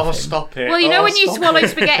out? Oh, stop it! Well, you know when you swallow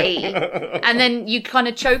spaghetti and then you kind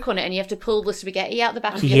of choke on it and you have to pull the spaghetti out the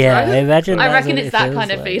back of your throat. I reckon it's that kind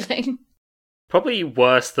of feeling. Probably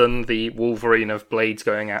worse than the Wolverine of blades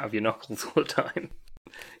going out of your knuckles all the time.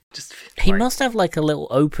 He must have like a little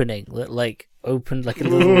opening that like opened like a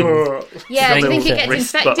little. Yeah, do you think he gets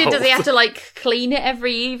infected? Does he have to like clean it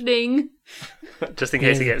every evening? Just in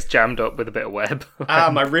case he gets jammed up with a bit of web.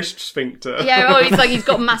 My wrist sphincter. Yeah, he's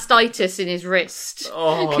got mastitis in his wrist.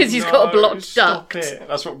 Because he's got a blocked duct. It.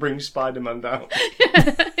 That's what brings Spider-Man down.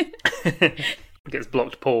 Gets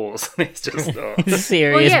blocked pores. It's just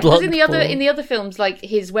serious. Well, yeah, because in pores. the other films, like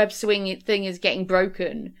his web swing thing is getting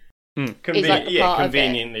broken. Is like the part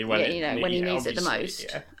conveniently of it. when he needs it the most.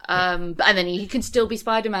 Yeah. And then he can still be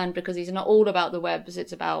Spider-Man because he's not all about the webs.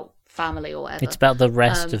 It's about family or whatever. It's about the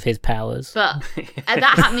rest of his powers. But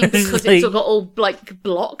that happening because it's got all like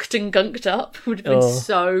blocked and gunked up would have been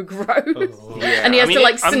so gross. And he has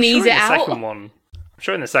to sneeze it out. I'm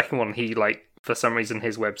sure in the second one he for some reason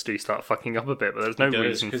his webs do start fucking up a bit, but there's no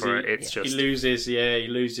reason for it. It's just he loses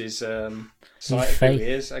sight of who he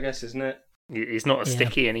is, I guess, isn't it? He's not as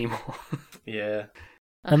sticky anymore. Yeah.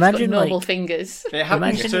 Imagine normal fingers. It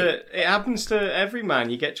happens to every man.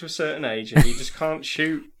 You get to a certain age and you just can't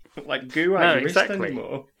shoot like goo out your wrist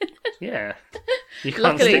anymore. Yeah. You can't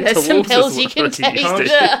Luckily, stick there's to some walls pills as you well can as you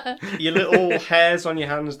used take. to. Your little hairs on your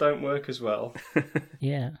hands don't work as well.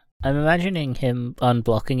 Yeah. I'm imagining him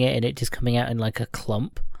unblocking it and it just coming out in like a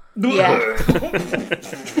clump. Yeah.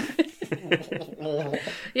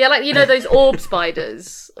 Yeah, like, you know, those orb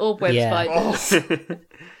spiders, orb web Yeah. spiders.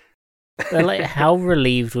 But, like, how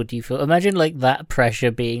relieved would you feel? Imagine like that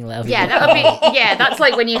pressure being left. Yeah, that would be. Yeah, that's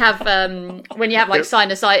like when you have like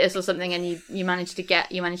sinusitis or something, and you manage to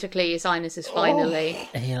clear your sinuses finally.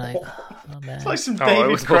 And you're like, oh man. It's like some I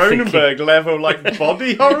David was more Cronenberg level, like,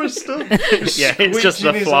 body horror stuff. Yeah, it's just the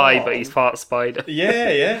Squidging his fly, arm. but he's part spider.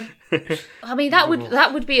 Yeah. I mean, that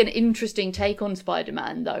would be an interesting take on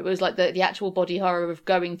Spider-Man, though. It was like the actual body horror of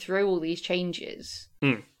going through all these changes.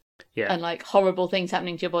 Yeah. And like horrible things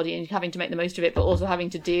happening to your body and having to make the most of it, but also having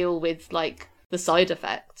to deal with like the side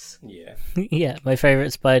effects. Yeah. Yeah, my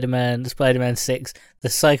favorite Spider-Man 6, the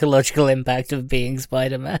psychological impact of being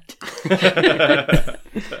Spider-Man.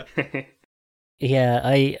 Yeah,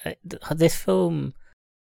 I this film.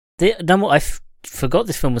 I forgot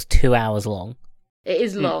this film was 2 hours long. It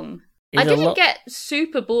is long. It's I a didn't lot- get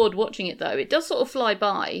super bored watching it though. It does sort of fly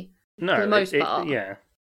by. No, For the most part. yeah.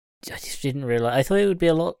 I just didn't realize. I thought it would be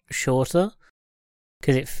a lot shorter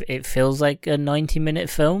because it feels like a 90-minute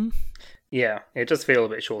film. Yeah, it does feel a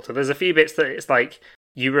bit shorter. There's a few bits that it's like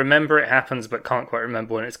you remember it happens, but can't quite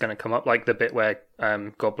remember when it's going to come up. Like the bit where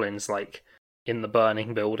Goblin's like in the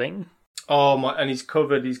burning building. Oh my! And he's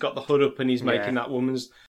covered. He's got the hood up, and he's making that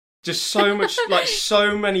woman's. Just so much, like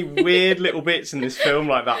so many weird little bits in this film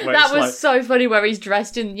like that. Where That it's was like, so funny where he's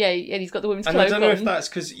dressed in, and he's got the woman's and clothes I don't know on. if that's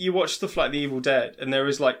because you watch stuff like The Evil Dead, and there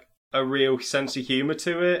is like a real sense of humour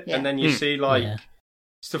to it, Yeah. and then you see like Yeah.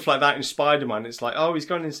 stuff like that in Spider-Man. It's like, oh, he's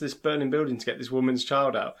gone into this burning building to get this woman's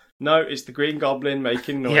child out. No, it's the Green Goblin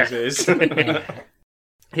making noises.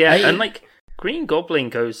 Yeah, and like Green Goblin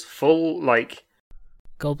goes full like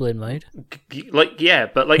Goblin mode.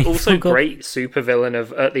 but like also Forgot- great supervillain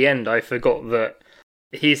of at the end. I forgot that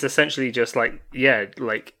he's essentially just like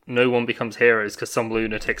no one becomes heroes because some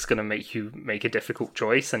lunatic's going to make you make a difficult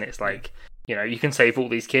choice, and it's like, you know, you can save all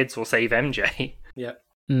these kids or save MJ. Yeah.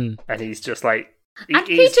 Mm. And he's just like And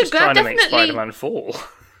he's Peter just trying to make definitely- Spider-Man fall.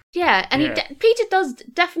 Yeah, and Yeah. Peter does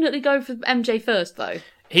definitely go for MJ first, though.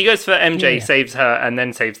 He goes for MJ, Yeah. saves her, and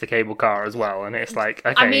then saves the cable car as well. And it's like,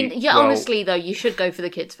 okay, I mean, yeah, well, honestly, though, you should go for the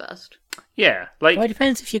kids first. yeah, like Well, it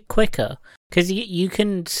depends if you're quicker, because you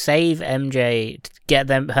can save MJ, to get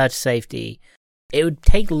her to safety. It would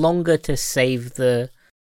take longer to save to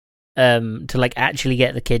like actually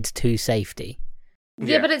get the kids to safety.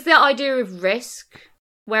 Yeah, but it's that idea of risk,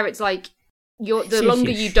 where it's like the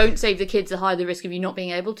longer you don't save the kids, the higher the risk of you not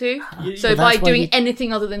being able to. So But by that's why doing you-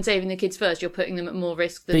 anything other than saving the kids first, you're putting them at more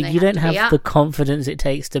risk than But they you don't have to be have at. the confidence it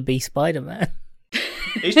takes to be Spider-Man.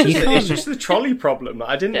 It's just the trolley problem. Like,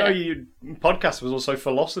 I didn't know your podcast was also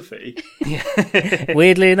philosophy.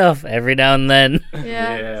 Weirdly enough, every now and then.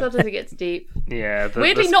 Yeah, sometimes it gets deep. yeah,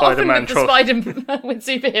 Weirdly, the not often Spider-Man with the troll- Spider with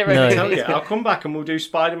superhero No. movies. Tell you, I'll come back and we'll do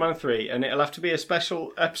Spider-Man 3, and it'll have to be a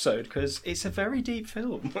special episode because it's a very deep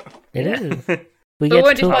film. It is. We But get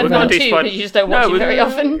won't to do talk Spider-Man about. 2 because you just don't watch No, it very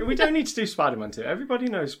often. We don't need to do Spider-Man 2. Everybody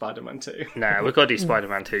knows Spider-Man 2. Nah, we've got to do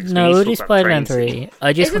Spider-Man 2. 'cause No, we we'll need do to talk about Spider-Man train 3.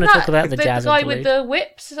 I just Isn't want to talk that about the jazz guy interlude. with the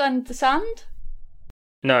whips and the sand?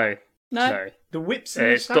 No, No? no. The whips and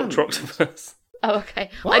the It's sand. Dr. Octopus. Oh,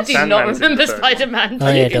 okay. What? I do Sandman's not in remember the third Spider-Man. Oh,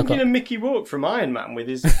 Are yeah, you Doc thinking of Mickey Rourke from Iron Man with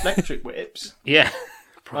his electric whips? Yeah.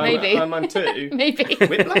 Maybe. Iron Man 2? Maybe.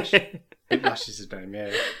 Whiplash? Whiplash is his name,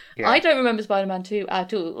 yeah. Yeah. I don't remember Spider-Man 2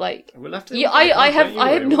 at all. Like, We'll have to. yeah, I have Don't you I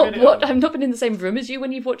have worry, we'll not get it watched. on. I've not been in the same room as you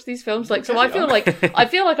when you've watched these films. Like, so We'll I get it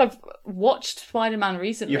feel like I've watched Spider-Man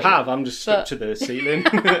recently. You have. I'm just stuck But- to the ceiling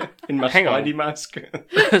in my Hang on. Spidey mask.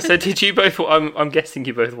 So did you both? I'm guessing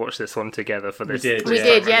you both watched this one together for this. did, We Yeah.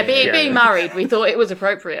 did, yeah. Being Yeah. married, we thought it was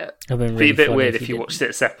appropriate. It'd been It'd really be a bit funny weird if you didn't. watched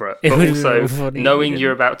it separate, It but would be also really funny if knowing you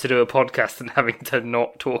you're didn't. about to do a podcast and having to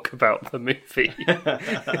not talk about the movie.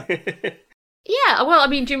 Yeah, well, I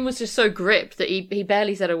mean, Jim was just so gripped that he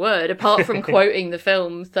barely said a word, apart from quoting the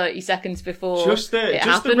film 30 seconds before just the it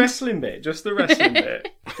happened. wrestling bit. Just the wrestling bit.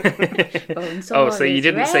 Oh, so you is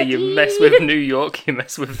didn't say you ready. mess with New York, you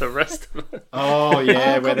mess with the rest of it. Oh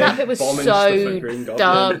yeah, Oh, where God, that they're bit was bombing stuff at so Green Goblin.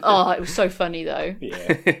 dumb. Oh, it was so funny though.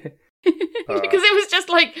 Yeah. Because it was just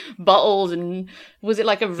like bottles and was it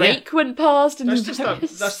like a rake went past and That's then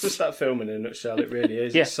just that film in a nutshell. It really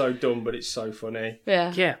is. Yeah. It's so dumb, but it's so funny.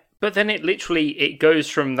 yeah. Yeah, but then it goes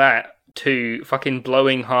from that to fucking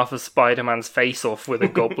blowing half of Spider-Man's face off with a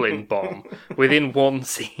goblin bomb within one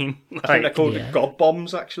scene. I think they're called gob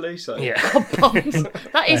bombs, actually. So Gob bombs.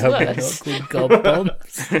 That is worse. Gob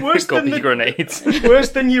bombs. Worse than Gobby grenades. Worse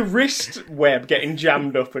than your wrist web getting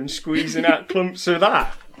jammed up and squeezing out clumps of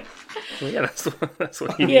that. Well, yeah, that's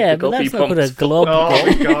what you need Yeah, the but Gobby that's not called a bombs for. glob Oh,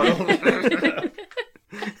 bomb. God.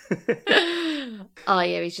 Oh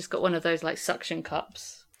yeah, he's just got one of those like suction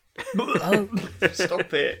cups. Oh,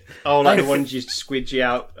 Stop it. Oh, like the ones you squidgy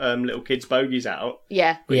out little kids' bogies out.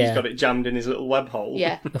 Yeah. But he's Yeah. got it jammed in his little web hole.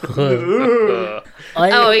 Yeah. Uh,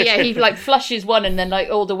 Oh yeah, he like flushes one and then like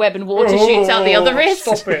all the web and water shoots out the other wrist.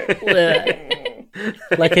 Stop it.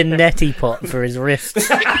 like a neti pot for his wrists.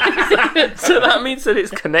 so that means that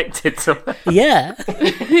it's connected somehow. Yeah.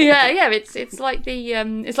 yeah, it's like the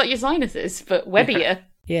it's like your sinuses, but webbier.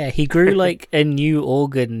 Yeah, he grew like a new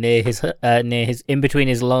organ near his in between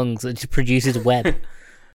his lungs that just produces web.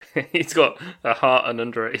 He's got a heart, and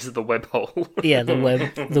under it is the web hole. Yeah,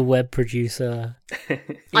 the web producer.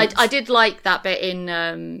 I did like that bit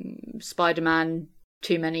in Spider-Man.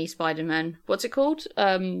 Too Many Spider-Men. What's it called?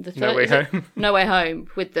 The third, No Way Home. No Way Home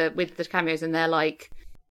with the cameos, and they're like,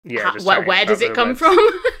 Yeah, just where talking does about it come webs. from?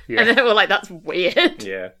 Yeah. And they were like, that's weird.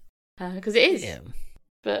 Yeah. Because it is. Yeah.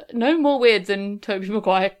 But no more weird than Tobey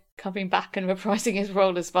Maguire coming back and reprising his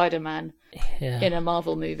role as Spider-Man Yeah. in a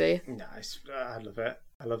Marvel movie. Nice. I love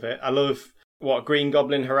it. I love what Green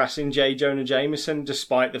Goblin harassing J. Jonah Jameson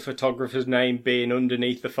despite the photographer's name being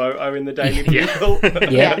underneath the photo in the Daily Bugle.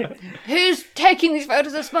 Yeah. Who's taking these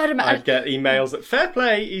photos of Spider-Man? I'd get emails that fair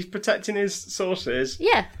play, he's protecting his sources.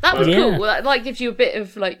 Yeah, that was Yeah. cool. That like gives you a bit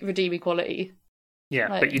of like redeeming quality. Yeah,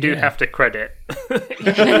 Like- but you do Yeah. have to credit.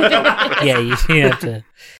 Yeah, you have to.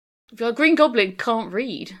 Well, Green Goblin can't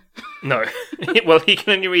read. No. Well, he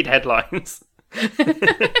can only read headlines.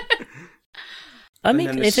 I And mean,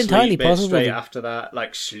 then the it's sleep entirely bit possible. straight that- after that,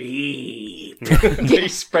 like sleep. And he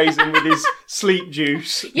sprays him with his sleep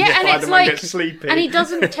juice. Yeah, and it's Spider-Man like, gets sleepy. and he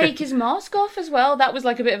doesn't take his mask off as well. That was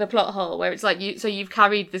like a bit of a plot hole where it's like you've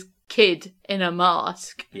carried this kid in a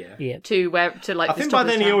mask Yeah. Yeah. to like. I the think top by of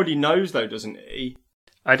this then he town. already knows, though, doesn't he?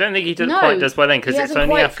 I don't think he No, quite does well then, because he it's hasn't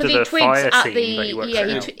only quite, after 'cause the he twigs fire at scene the that he works yeah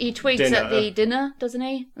it out. he twigs Dinner. at the dinner, doesn't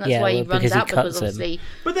he? And that's Yeah, why he well, runs because he out because cuts him. obviously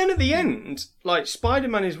But then at the end, like,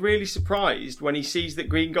 Spider-Man is really surprised when he sees that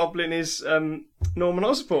Green Goblin is Norman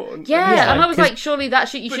Osborn. yeah, Yeah, and I was 'cause- like, surely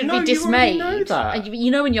that you But shouldn't no, be you already dismayed. know that. And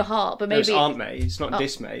you know in your heart, but No, it's maybe Aunt May. It's not Oh.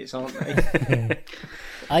 dismay. It's Aunt May.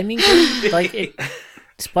 I mean, like,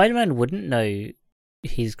 Spider-Man wouldn't know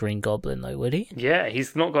he's Green Goblin, though, would he? Yeah,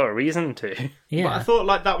 he's not got a reason to. Yeah. But I thought,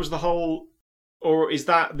 like, that was the whole... Or is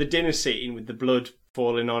that the dinner scene with the blood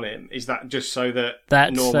falling on him? Is that just so that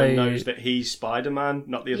That's Norman so- knows that he's Spider-Man,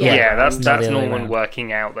 not the other Yeah. way Yeah, around? that's Not the other way Norman around.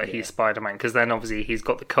 working out that he's Spider-Man, because then obviously he's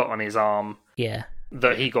got the cut on his arm Yeah.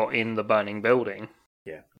 that he got in the burning building.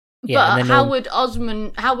 Yeah, but and then how Norm- would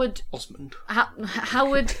Osmond? How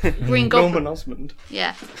would Green Goblin? Norman Osmond.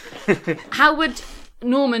 Yeah. How would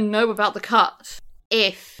Norman know about the cut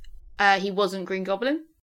if he wasn't Green Goblin?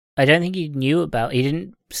 I don't think he knew about. He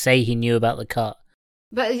didn't say he knew about the cut.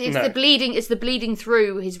 But it's No. the bleeding. It's the bleeding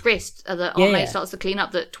through his wrist that Yeah, Aunt May yeah. starts to clean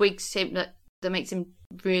up that twigs him that makes him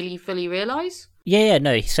really fully realise. Yeah,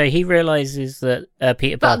 no. So he realizes that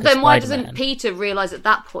Peter But Parker's then why Spider-Man. doesn't Peter realise at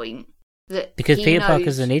that point that Because he Peter knows,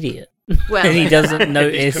 Parker's an idiot, Well, and he doesn't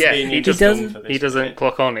notice. Could Yeah, be an he interesting doesn't- for this He doesn't bit.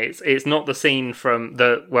 clock on. It's not the scene from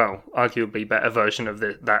the, well, arguably better version of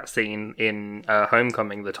that scene in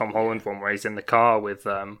Homecoming, the Tom Holland one, where he's in the car with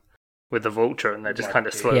the Vulture, and they're just kind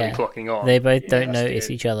of slowly Yeah. clocking on. They both Yeah, don't that's notice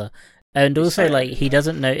good. each other, and also sad. like he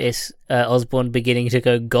doesn't notice Osborn beginning to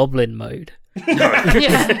go Goblin mode.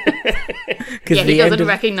 yeah, Because he doesn't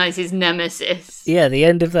recognise his nemesis. Yeah, the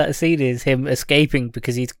end of that scene is him escaping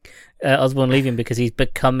because he's Osborn leaving because he's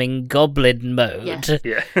becoming Goblin mode. Yeah.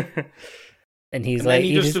 Yeah. And he's And like then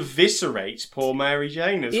he just eviscerates poor Mary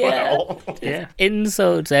Jane as Yeah. well. Yeah.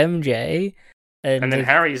 insults MJ, And then the-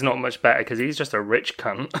 Harry's not much better because he's just a rich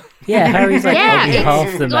cunt. yeah, Harry's like Yeah, only it's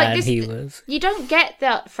half the like man this- he was. You don't get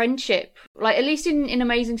that friendship, like at least in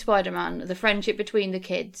Amazing Spider-Man, the friendship between the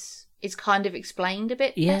kids is kind of explained a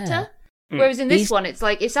bit Yeah. better. Whereas in this He's- one, it's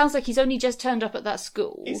like it sounds like he's only just turned up at that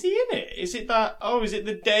school. Is he in it? Is it that? Oh, is it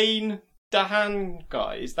the Dane Dahan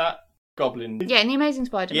guy? Is that Goblin? Yeah, in the Amazing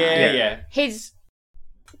Spider-Man. Yeah, Yeah. yeah. His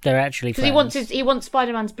They're actually because friends. he wants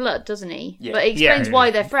Spider-Man's blood, doesn't he? Yeah. But it explains Yeah.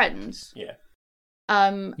 why they're friends. Yeah. Yeah.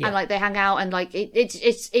 And like they hang out and like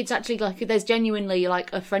it's actually like there's genuinely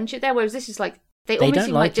like a friendship there. Whereas this is like they They almost don't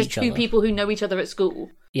seem like like just each two other. people who know each other at school.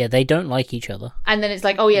 Yeah, they don't like each other. And then it's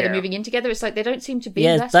like, oh yeah, they're Yeah. moving in together. It's like they don't seem to be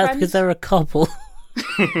Yeah, best that's friends. because they're a couple.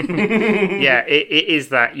 Yeah, it is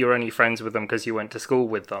that you're only friends with them because you went to school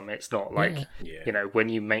with them. It's not like, when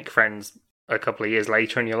you make friends a couple of years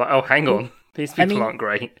later and you're like, oh, hang on, these people aren't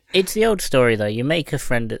great. It's the old story, though. You make a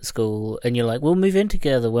friend at school and you're like, we'll move in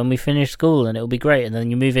together when we finish school and it'll be great. And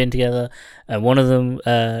then you move in together and one of them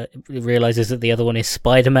realizes that the other one is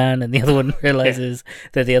Spider-Man and the other one realizes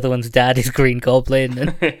that the other one's dad is Green Goblin.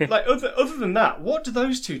 And... like, other than that, what do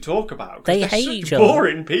those two talk about? They hate each other.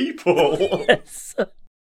 Boring people.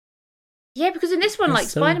 Yeah, because in this one, like,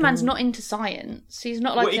 so Spider-Man's boring. not into science. He's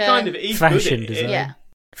not like well, he kind of is fashion good at design. it. Yeah.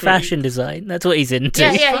 Fashion design, that's what he's into.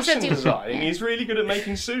 Yeah, he Fashion said he was design. He's really good at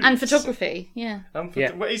making suits. and photography, yeah. Well,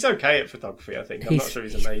 he's okay at photography, I think. I'm not sure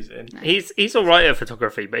he's amazing. He's all right at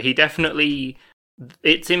photography, but he definitely...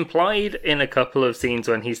 It's implied in a couple of scenes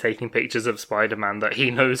when he's taking pictures of Spider-Man that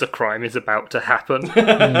he knows a crime is about to happen.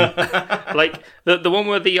 Like, the one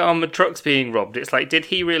where the armoured truck's being robbed, it's like, did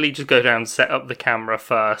he really just go down, set up the camera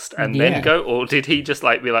first, and then go? Or did he just,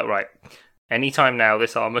 like, be like, right... Anytime now,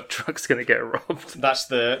 this armoured truck's going to get robbed. That's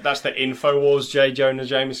the InfoWars J. Jonah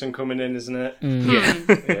Jameson coming in, isn't it?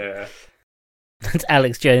 Yeah. It's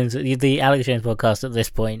Alex Jones, the Alex Jones podcast at this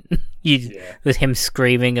point. With him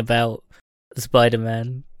screaming about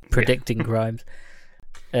Spider-Man predicting crimes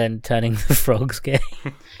and turning the frogs gay.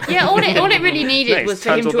 Yeah, all it really needed was for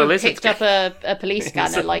him to have lizards picked up a police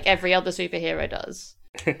scanner like every other superhero does.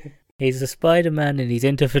 He's a Spider-Man and he's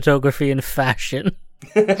into photography and fashion.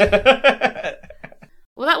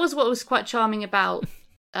 Well, that was what was quite charming about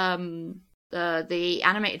the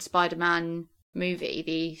animated Spider-Man movie,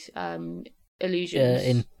 the Illusions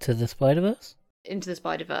Into the Spider-Verse? Into the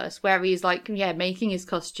Spider-Verse, where he's like, making his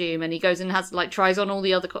costume, and he goes and has tries on all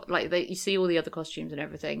the other you see all the other costumes and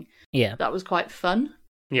everything. Yeah, that was quite fun.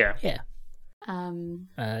 Yeah.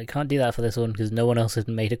 I can't do that for this one because no one else has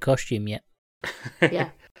made a costume yet. Yeah.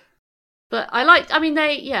 But I like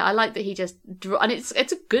that he just drew, and it's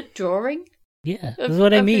a good drawing. Yeah, that's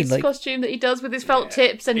what I mean. His costume that he does with his felt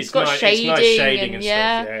tips, and it's got shading, it's nice shading and stuff.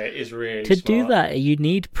 Yeah, it is really to smart. do that. You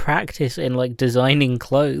need practice in designing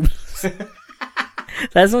clothes.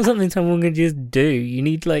 That's not something someone can just do. You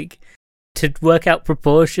need to work out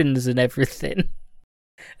proportions and everything.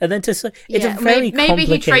 And then it's a very maybe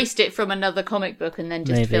he traced it from another comic book and then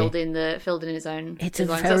just filled in his own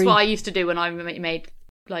designs. That's what I used to do when I made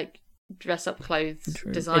dress up clothes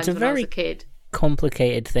designs when I was a kid.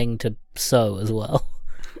 Complicated thing to sew as well.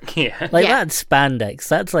 Yeah. That's spandex.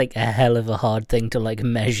 That's a hell of a hard thing to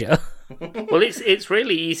measure. Well, it's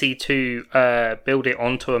really easy to build it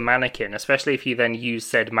onto a mannequin, especially if you then use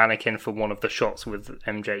said mannequin for one of the shots with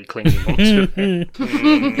MJ clinging onto it.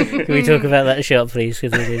 Can we talk about that shot, please?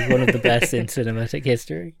 Because it is one of the best in cinematic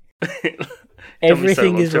history.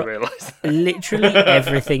 Everything is literally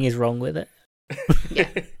everything is wrong with it. Yeah.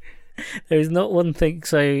 There is not one thing.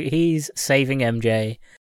 So he's saving MJ,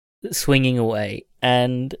 swinging away,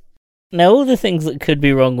 and now all the things that could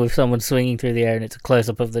be wrong with someone swinging through the air, and it's a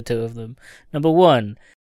close-up of the two of them. Number one,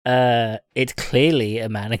 it's clearly a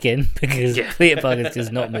mannequin because Peter Parker's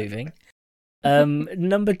just not moving.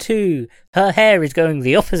 Number two, her hair is going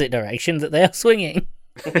the opposite direction that they are swinging.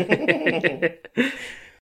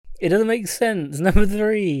 It doesn't make sense. Number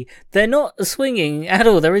three, they're not swinging at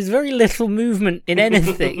all. There is very little movement in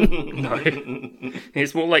anything. No.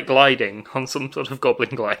 It's more like gliding on some sort of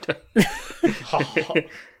goblin glider.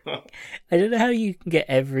 I don't know how you can get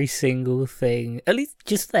every single thing, at least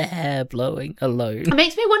just the hair blowing alone. It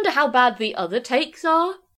makes me wonder how bad the other takes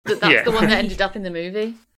are. That's the one that ended up in the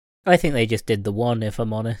movie. I think they just did the one, if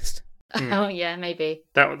I'm honest. Oh, yeah, maybe.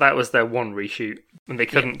 That was their one reshoot. And they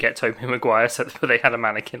couldn't get Tobey Maguire, so they had a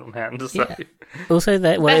mannequin on hand. So. Yeah. Also,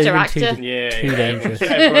 that better actor. Too dangerous.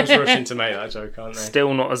 Everyone's rushing to make that joke, aren't they?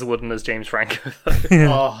 Still not as wooden as James Franco, though.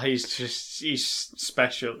 Oh, he's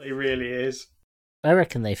special. He really is. I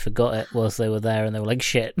reckon they forgot it whilst they were there, and they were like,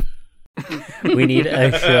 "Shit, we need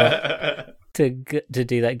a shot to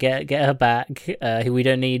do that. Get her back. We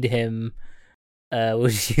don't need him." We'll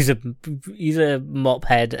just use a mop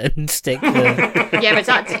head and stick the...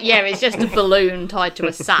 it's just a balloon tied to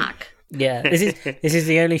a sack. Yeah, this is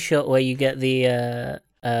the only shot where you get the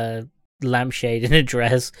lampshade in a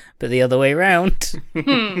dress, but the other way around.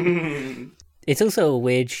 It's also a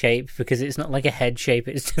weird shape because it's not like a head shape,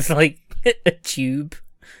 it's just like a tube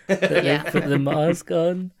that they put the mask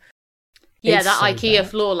on. Yeah, it's that so IKEA bad.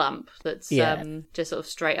 Floor lamp that's just sort of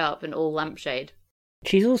straight up and all lampshade.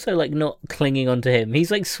 She's also not clinging onto him.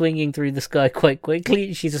 He's swinging through the sky quite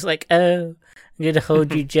quickly. She's just "Oh, I'm going to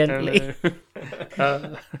hold you gently."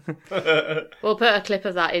 We'll put a clip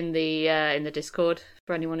of that in the Discord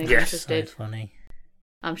for anyone who's interested. So funny.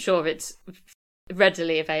 I'm sure it's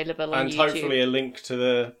readily available on and YouTube. hopefully a link to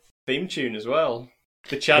the theme tune as well.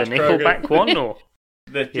 The Chad The Nickelback Kroger one, or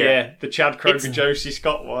the Chad Kroger Josie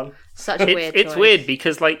Scott one. Such a weird it's choice. weird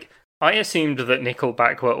because like I assumed that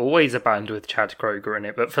Nickelback were always a band with Chad Kroger in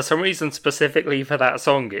it, but for some reason, specifically for that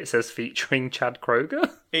song, it says featuring Chad Kroger.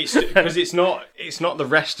 It's because it's not the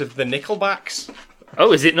rest of the Nickelbacks.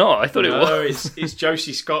 Oh, is it not? I thought it was. No, it's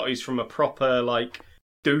Josie Scott, who's from a proper like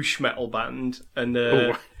douche metal band, and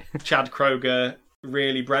Chad Kroger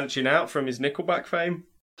really branching out from his Nickelback fame.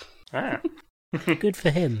 Ah. Good for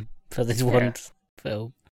him for this one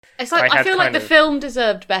film. It's like I feel like the of- film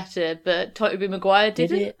deserved better, but Tobey Maguire Did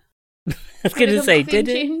didn't. it? I was going to say, did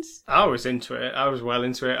it? Tunes. I was into it. I was well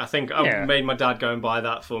into it. I think I made my dad go and buy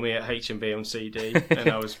that for me at H&B on CD, and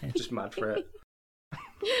I was just mad for it.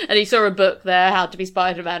 And he saw a book there, How to Be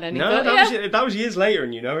Spider-Man, and he No, thought, that was years later,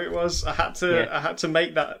 and it was I had to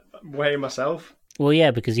make that way myself. Well, yeah,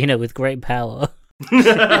 because, with great power. What's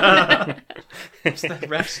the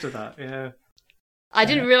rest of that? Yeah. I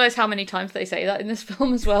didn't realise how many times they say that in this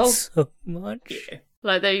film as well. So much.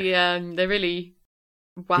 Like they really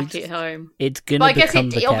whack it home. It's going But to I guess become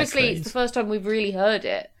the obviously it's catchphrase. the first time we've really heard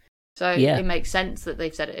it, so it makes sense that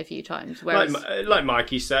they've said it a few times. Whereas, like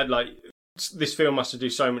Mikey said, like this film has to do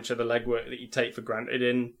so much of the legwork that you take for granted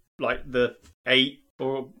in like the 8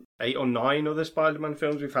 or 9 other Spider-Man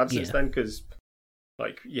films we've had since then, because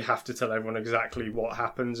like you have to tell everyone exactly what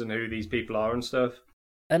happens and who these people are and stuff.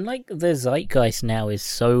 And like the zeitgeist now is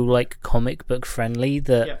so like comic book friendly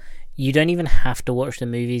that you don't even have to watch the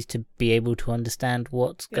movies to be able to understand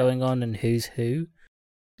what's going on and who's who.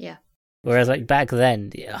 Yeah. Whereas like back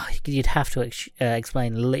then, you'd have to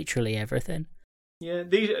explain literally everything. Yeah,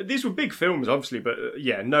 these were big films, obviously, but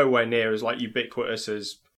nowhere near as like ubiquitous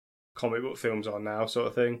as comic book films are now, sort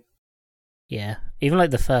of thing. Yeah, even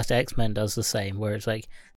like the first X-Men does the same, where it's like,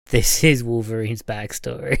 this is Wolverine's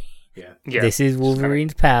backstory. Yeah. This is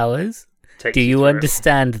Wolverine's powers. Do you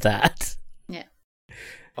understand that? Yeah.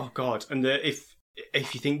 Oh God! And if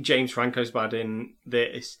you think James Franco's bad in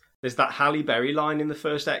this, there's that Halle Berry line in the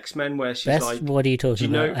first X-Men where she's like, "What are you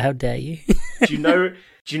talking about? How dare you?" Do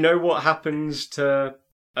you know what happens to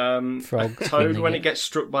Toad when it gets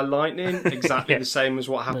struck by lightning? Exactly the same as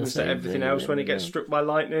what happens to everything else when it gets struck by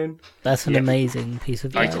lightning. That's an amazing piece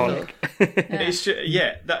of iconic. It's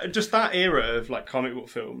just that era of like comic book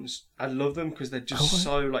films. I love them because they're just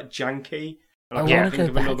so like janky. And I can't think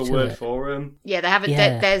of another word for them. Yeah, they haven't.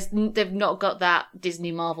 Yeah. They've not got that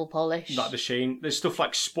Disney Marvel polish. Like the Sheen. There's stuff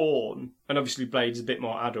like Spawn, and obviously Blade's a bit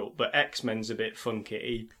more adult, but X-Men's a bit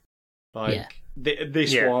funky. Like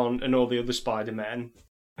this one and all the other Spider-Men.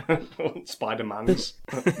 Spider-Mans.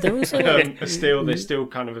 They're also they're still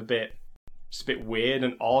kind of a bit weird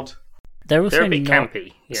and odd. They're also a bit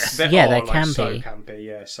campy. Yeah, they're campy. So campy.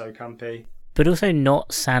 Yeah, so campy. But also not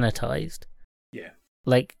sanitized. Yeah.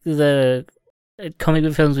 Like the comic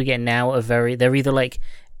book films we get now are they're either like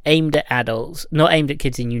aimed at adults, not aimed at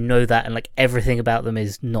kids, and that, and like everything about them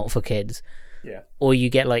is not for kids. Yeah. Or you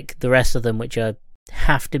get like the rest of them, which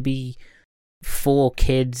have to be for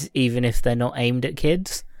kids, even if they're not aimed at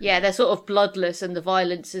kids. Yeah, they're sort of bloodless, and the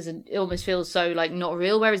violence it almost feels so like not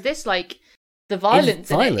real. Whereas this, like, the violence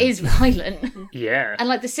in it is violent. Yeah. And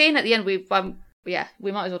like the scene at the end, we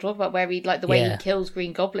might as well talk about where he the way he kills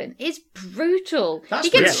Green Goblin is brutal. That's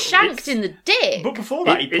he gets brutal. shanked in the dick. But before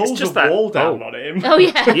that, he pulls just a wall down on him. Oh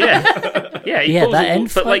yeah. Yeah, he pulls that a end wall,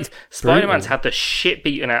 but like fight's Spider-Man's brutal. had the shit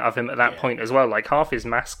beaten out of him at that point as well. Like half his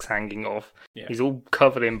mask's hanging off. Yeah. He's all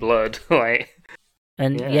covered in blood. Like,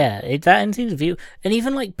 And that end seems view. And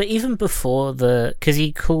even before because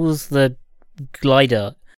he calls the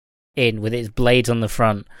glider in with its blades on the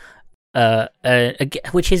front,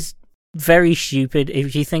 which is very stupid.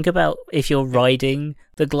 If you think about if you're riding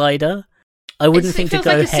the glider, I wouldn't think to go It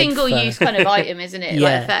feels like a head single-use kind of item, isn't it?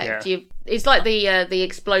 Like effect. Yeah. It's like the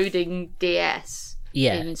exploding DS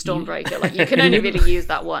in Stormbreaker. Like you can only really use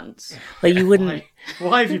that once. Like you wouldn't.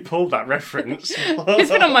 Why have you pulled that reference?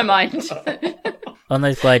 It's been on my mind. On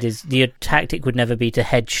those gliders, your tactic would never be to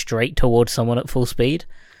head straight towards someone at full speed.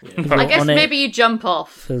 Yeah. I guess maybe you jump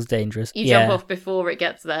off. Feels dangerous. You jump off before it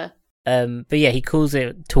gets there. But yeah, he calls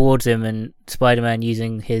it towards him, and Spider-Man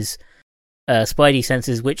using his Spidey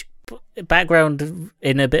senses, which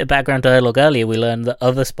in a bit of background dialogue earlier, we learned that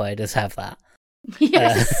other spiders have that.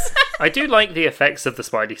 Yes. I do like the effects of the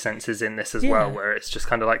Spidey senses in this as well, where it's just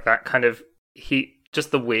kind of like that kind of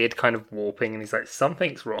just the weird kind of warping, and he's like,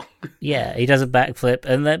 something's wrong. Yeah, he does a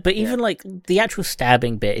backflip, but even like the actual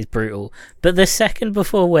stabbing bit is brutal. But the second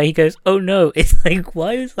before where he goes, "Oh no," it's like,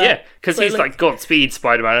 why is that? Yeah, because he's like, Godspeed,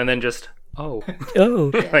 Spider-Man, and then just, Oh. Oh,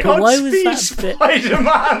 but why was that bit?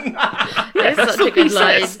 Spider-Man? It's That's such a what he good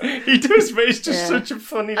line. says. He does, but it's just Yeah. such a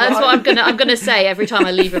funny That's line. what I'm gonna say every time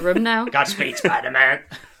I leave a room now. Godspeed, Spider-Man.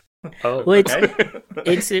 Oh. Well, Okay.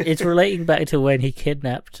 it's relating back to when he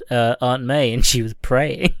kidnapped Aunt May and she was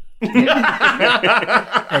praying, and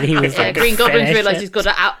he was Yeah, like, Green Goblin's "Finish realised it." he's got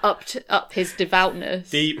to up his devoutness.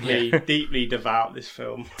 deeply devout, this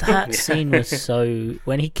film. That scene was so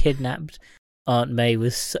when he kidnapped Aunt May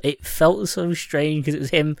it felt so strange because it was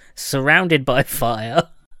him surrounded by fire.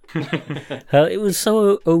 It was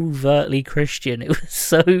so overtly Christian. It was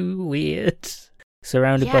so weird.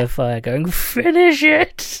 Surrounded by fire, going, "Finish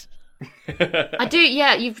it!" I do,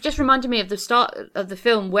 yeah. You've just reminded me of the start of the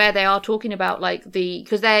film where they are talking about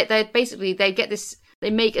because they're basically they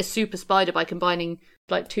make a super spider by combining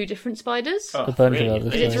like two different spiders. A bunch of other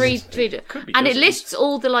It's things. and it lists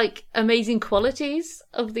all the like amazing qualities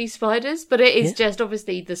of these spiders, but it is just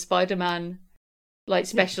obviously the Spider-Man like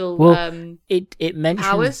special It mentions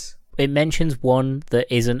powers. It mentions one that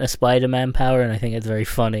isn't a Spider-Man power, and I think it's very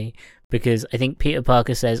funny because I think Peter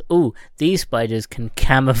Parker says, "Oh, these spiders can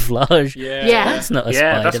camouflage." Yeah. That's not a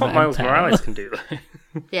Spider-Man that's what Miles power. Morales can do.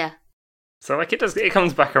 Yeah. So like it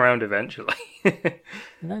comes back around eventually.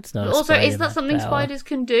 That's not. But a also, is Spider-Man that something power. spiders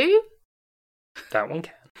can do? That one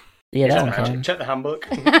can. Yeah, that Check one the can. handbook. Check the handbook.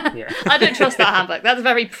 Yeah. I don't trust that handbook. That's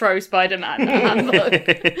very pro Spider-Man handbook.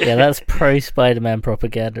 Yeah, that's pro Spider-Man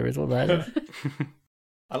propaganda, is what that is.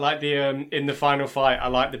 I like the in the final fight. I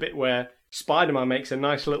like the bit where Spider-Man makes a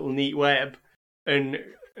nice little neat web, and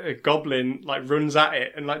a goblin like runs at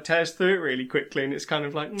it and like tears through it really quickly, and it's kind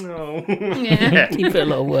of like no. Yeah. He put a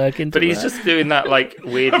lot of work into But he's that. just doing that like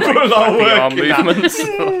weird I like, put a lot of flappy work arm in that.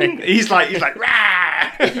 movements. He's like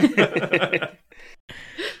rah!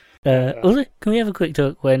 Also, can we have a quick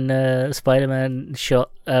talk when Spider-Man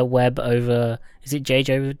shot a web over? Is it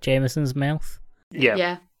J.J. Jameson's mouth? Yeah.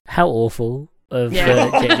 Yeah. How awful of Yeah.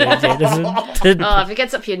 J.J. Jameson. Oh, if it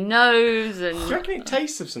gets up your nose Do you and reckon it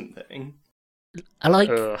tastes of something? I like.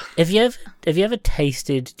 Ugh. Have you ever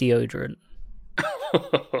tasted deodorant?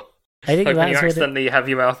 I think Like when you that's what it. accidentally have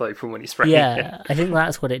your mouth open when you spray it. Yeah, I think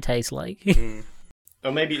that's what it tastes like.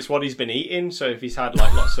 Or maybe it's what he's been eating. So if he's had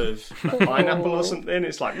like lots of pineapple or something,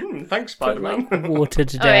 it's like thanks, Spider-Man.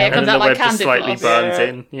 Watered Oh, yeah, it down. comes And then out the like web just candy slightly floss.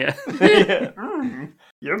 burns Yeah. in. Yeah.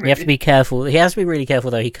 Yummy. You have to be careful. He has to be really careful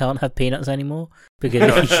though. He can't have peanuts anymore because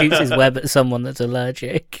if he shoots his web at someone that's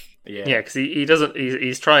allergic. Yeah, because he doesn't.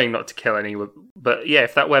 He's trying not to kill anyone. But yeah,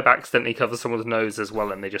 if that web accidentally covers someone's nose as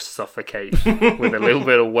well, and they just suffocate with a little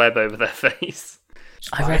bit of web over their face.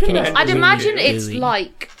 I reckon it's. I'd really imagine it's gooey.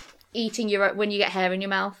 like eating when you get hair in your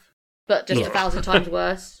mouth, but just Yeah. 1,000 times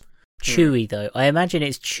worse. chewy though. I imagine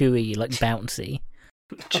it's chewy, like bouncy.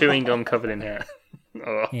 Chewing gum covered in hair.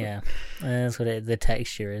 Oh. Yeah, that's what the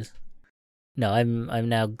texture is. No, I'm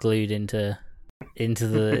now glued into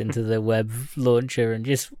the web launcher and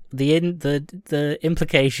just the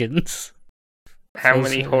implications. How So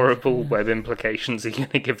many sorry. horrible web implications are you going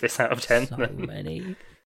to give this out of 10? So then? many.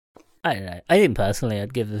 I don't know. I think personally,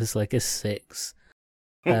 I'd give this like a 6.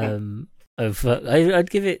 I'd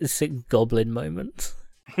give it 6 goblin moments.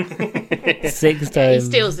 6 Yeah, he times.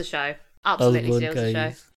 steals the show. Absolutely Oswald steals the show.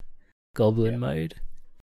 goes goblin mode.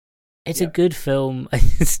 It's a good film.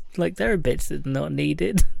 It's like there are bits that are not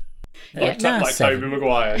needed. Like, Nah, like 7. Tobey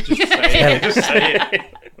Maguire. Just say it. Just say it.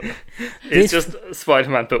 It's just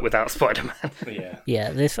Spider-Man, but without Spider-Man. Yeah.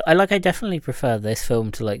 Yeah, I definitely prefer this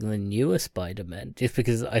film to like the newer Spider-Man, just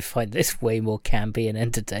because I find this way more campy and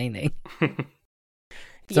entertaining.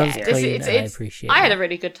 It sounds Yeah, clean, it's- and I it's- appreciate I had it. a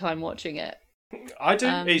really good time watching it. I do.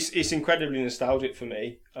 Um, It's incredibly nostalgic for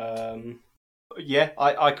me. Yeah,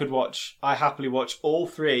 I happily watch all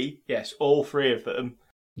three. Yes, all three of them.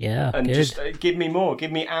 Yeah, And good. just give me more.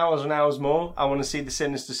 Give me hours and hours more. I want to see the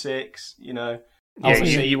Sinister Six. You know. I Yeah, wanna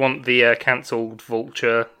see- you want the cancelled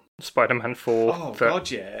Vulture Spider-Man 4. Oh that God,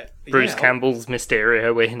 yeah. Bruce Yeah. Campbell's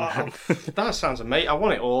Mysterio in. Oh, that sounds amazing. I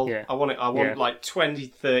want it all. Yeah. I want it. I want Yeah. like 20,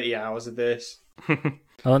 30 hours of this.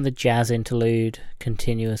 I want the jazz interlude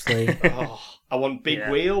continuously. Oh, I want Big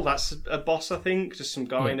Yeah. Wheel. That's a boss, I think. Just some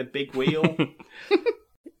guy Yeah. in a big wheel.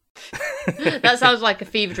 That sounds like a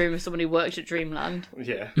fever dream of someone who worked at Dreamland.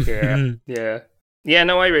 Yeah. Yeah, yeah, yeah.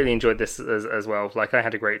 No, I really enjoyed this as well. Like, I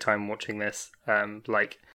had a great time watching this.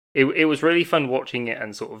 Like, it was really fun watching it,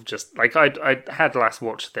 and sort of just like I had last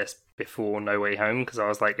watched this before No Way Home because I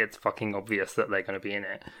was like, it's fucking obvious that they're going to be in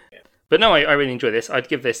it. But no, I really enjoy this. I'd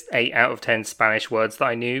give this 8 out of 10 Spanish words that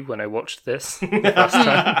I knew when I watched this the first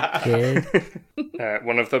time. Good.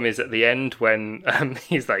 One of them is at the end when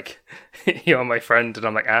he's like, "You're my friend," and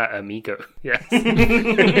I'm like, amigo. Yes.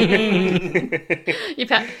 Your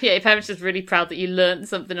parents just really proud that you learnt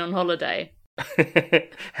something on holiday.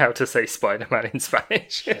 How to say Spider-Man in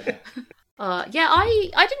Spanish. I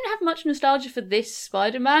didn't have much nostalgia for this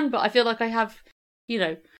Spider-Man, but I feel like I have,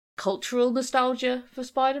 cultural nostalgia for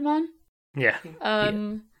Spider-Man. Yeah.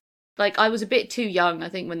 Like, I was a bit too young, I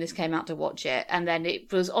think, when this came out to watch it, and then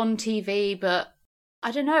it was on TV, but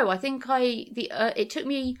I don't know, I think it took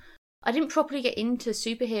me... I didn't properly get into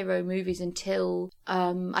superhero movies until...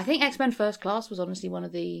 I think X-Men First Class was honestly one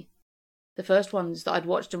of the first ones that I'd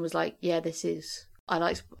watched and was like, yeah, this is... I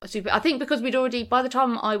like super... I think because we'd already... By the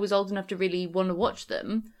time I was old enough to really want to watch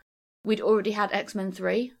them, we'd already had X-Men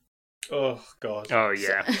 3. Oh God! Oh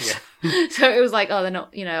yeah, yeah. So it was like, oh, they're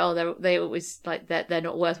not, they always like they're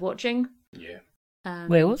not worth watching. Yeah.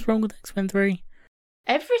 Wait, what's wrong with X-Men 3?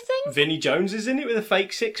 Everything. Vinnie Jones is in it with a fake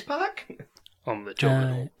 6-pack. On the job,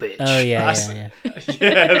 little bitch. Oh yeah.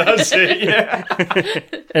 Yeah, that's it. Yeah.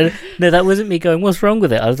 No, that wasn't me going, what's wrong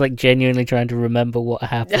with it? I was like genuinely trying to remember what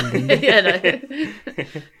happened.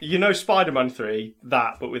 Spider-Man 3,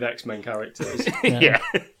 that, but with X-Men characters. Yeah.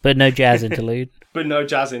 But no jazz interlude. But no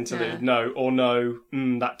jazz interlude, no. Or no,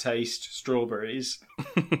 that taste, strawberries.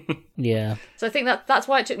 Yeah. So I think that's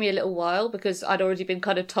why it took me a little while, because I'd already been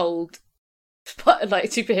kind of told,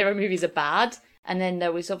 like, superhero movies are bad. And then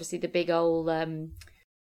there was obviously the big old,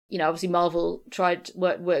 obviously Marvel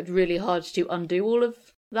worked really hard to undo all of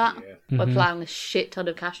that by plowing a shit ton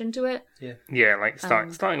of cash into it. Yeah. Yeah, like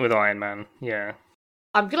starting with Iron Man. Yeah.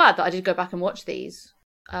 I'm glad that I did go back and watch these.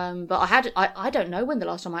 But I don't know when the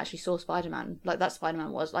last time I actually saw Spider-Man, like that Spider-Man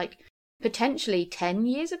was, like potentially 10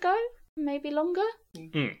 years ago, maybe longer.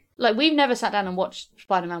 Mm. Like we've never sat down and watched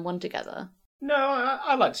Spider-Man 1 together. No,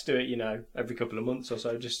 I like to do it, every couple of months or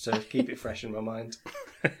so, just to keep it fresh in my mind.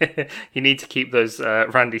 You need to keep those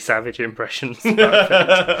Randy Savage impressions. But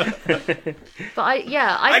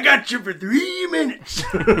I got you for 3 minutes.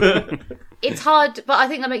 It's hard, but I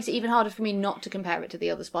think that makes it even harder for me not to compare it to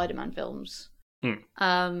the other Spider-Man films.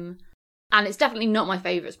 And it's definitely not my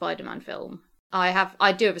favourite Spider-Man film.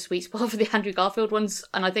 I do have a sweet spot for the Andrew Garfield ones,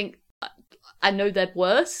 and I think I know they're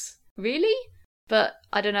worse, really. But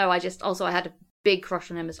I don't know. I had a big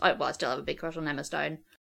crush on Emma. Well, I still have a big crush on Emma Stone.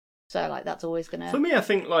 So like that's always gonna. For me, I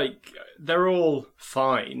think like they're all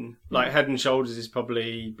fine. Like Head and Shoulders is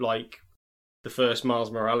probably like the first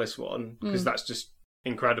Miles Morales one because that's just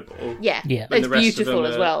incredible. Yeah. But It's beautiful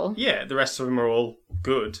as well. Yeah, the rest of them are all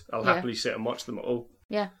good. I'll happily sit and watch them all.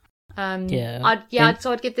 Yeah. So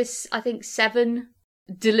I'd give this, I think, 7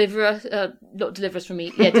 Deliver Us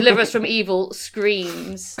from Evil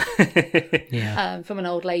screams from an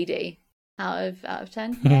old lady out of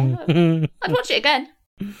 10. Yeah, I'd watch it again.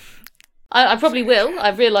 I probably will.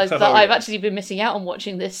 I've realised that I've actually been missing out on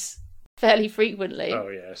watching this fairly frequently. Oh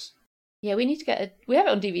yes. Yeah, we need to we have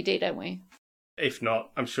it on DVD, don't we? If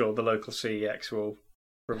not, I'm sure the local CEX will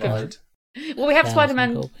provide. Well, we have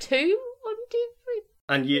Spider-Man 2 on DVD.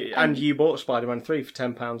 And you bought Spider-Man 3 for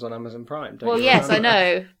 £10 on Amazon Prime, don't you? Well, yes, I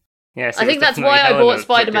know. Yes, I think that's why I bought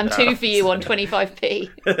Spider-Man 2 for you on 25p.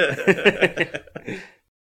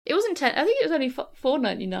 It wasn't 10. I think it was only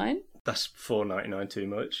 $4.99. That's $4.99 too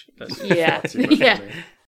much. That's far too much for me.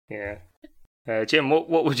 Yeah. Jim, what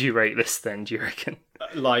would you rate this then, do you reckon?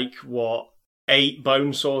 Like, 8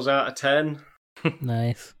 bone saws out of 10?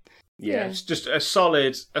 Nice. Yeah, it's just a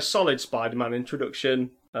solid Spider-Man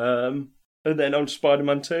introduction. And then on to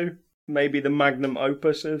Spider-Man 2. Maybe the magnum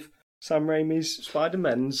opus of Sam Raimi's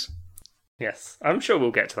Spider-Mans. Yes, I'm sure we'll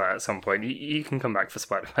get to that at some point. You can come back for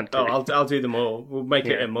Spider-Man 2. Oh, I'll do them all. We'll make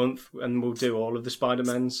it a month, and we'll do all of the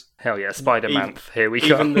Spider-Mans. Hell yeah, Spider-Man. Here we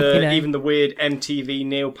go. Even the weird MTV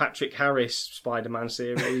Neil Patrick Harris Spider-Man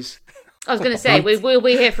series. I was going to say, we'll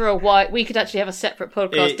be here for a while. We could actually have a separate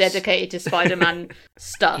podcast dedicated to Spider-Man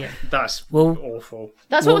stuff. Yeah. That's awful.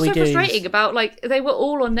 That's what was so frustrating about, like, they were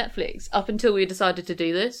all on Netflix up until we decided to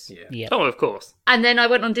do this. Yeah. Oh, of course. And then I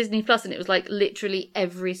went on Disney Plus and it was like literally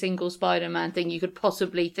every single Spider-Man thing you could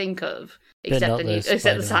possibly think of, except the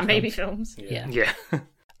Sam Raimi films. Yeah.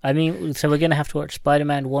 I mean, so we're going to have to watch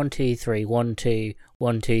Spider-Man 1, 2, 3, 1, 2,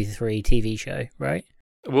 1, 2, 3 TV show, right?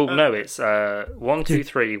 Well, no, it's 1, 2,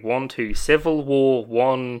 3, 1, 2, Civil War,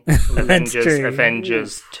 1,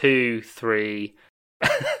 Avengers, 2, 3,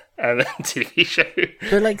 and then TV show.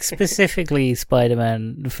 But like specifically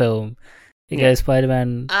Spider-Man film, it goes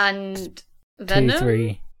Spider-Man and Venom? 2,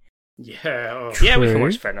 3. Yeah. Yeah, we can True.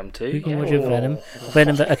 watch Venom too. We can yeah. watch a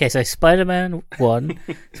Venom. Okay, so Spider-Man 1,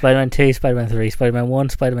 Spider-Man 2, Spider-Man 3, Spider-Man 1,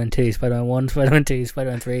 Spider-Man 2, Spider-Man 1, Spider-Man 2,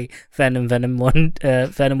 Spider-Man 3, Venom 1,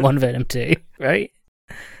 Venom 1, Venom 2, right?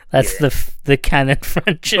 That's the canon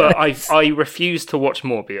franchise. But I refuse to watch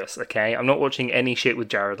Morbius, okay? I'm not watching any shit with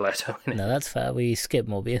Jared Leto in it. No, that's fair. We skip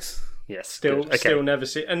Morbius. Yes, Still, good. Okay. still never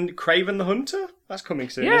see. And Craven the Hunter? That's coming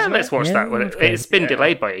soon. Yeah, isn't let's it? watch Yeah, that one. that's great. It's been Yeah.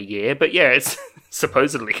 delayed by a year, but yeah, it's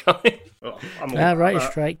supposedly coming. Oh, I'm all about Writers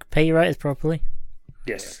that. strike. Pay your writers properly.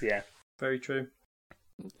 Yes, yeah. Very true.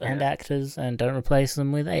 And actors, and don't replace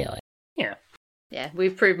them with AI. Yeah,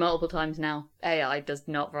 we've proved multiple times now. AI does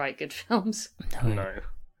not write good films. No.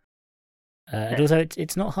 And also,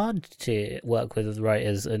 it's not hard to work with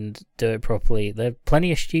writers and do it properly. There are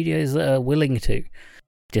plenty of studios that are willing to,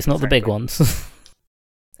 just not the big Exactly. ones.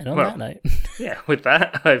 And on Well. that note, Yeah, with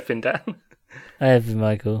that, I've been Dan. I have been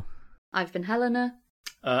Michael. I've been Helena.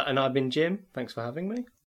 And I've been Jim. Thanks for having me.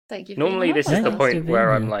 Thank you. For Normally, being this on. is the Thanks point for where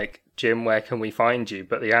being I'm here. like, Jim, where can we find you?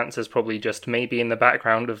 But the answer's probably just maybe in the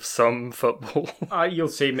background of some football. You'll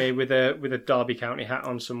see me with a Derby County hat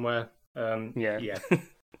on somewhere. Yeah. Yeah.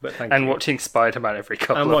 But thank And you. watching Spider-Man every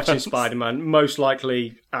couple I'm of watching months. Spider-Man, most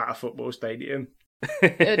likely at a football stadium.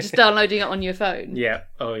 Just downloading it on your phone. Yeah.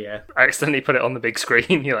 Oh, yeah. I accidentally put it on the big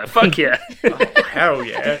screen. You're like, fuck yeah. Oh, hell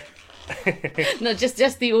yeah. No, just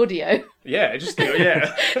the audio. Yeah, just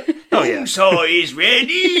yeah. Oh, yeah. So is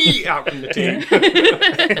ready out from the team.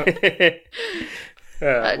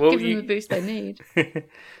 Well, Give them the boost they need.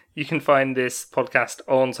 You can find this podcast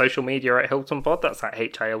on social media at Hilton Pod. That's at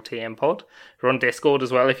HILTM Pod. We're on Discord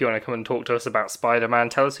as well if you want to come and talk to us about Spider-Man.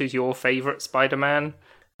 Tell us who's your favourite Spider-Man.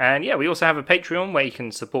 And yeah, we also have a Patreon where you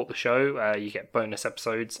can support the show. You get bonus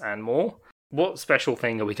episodes and more. What special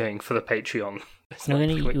thing are we doing for the Patreon? Can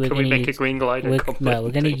we make a green glider? No,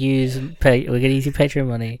 we're going to use your Patreon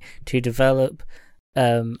money to develop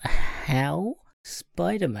how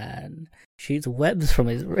Spider-Man shoots webs from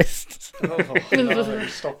his wrists. Oh, no,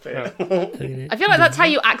 stop it. I feel like that's how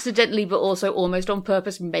you accidentally, but also almost on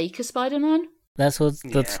purpose, make a Spider-Man. That's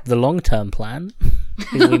the long-term plan.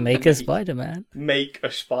 Is we make a Spider-Man, Make a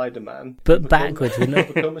Spider-Man. but backwards. We're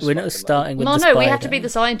Become a not Spider-Man. starting with No, the no, spider. we have to be the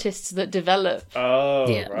scientists that develop. Oh,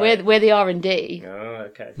 Yeah. right. We're the R&D. Oh,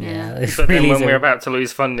 okay. Yeah, it's But then really when easy. we're about to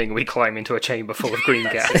lose funding, we climb into a chamber full of green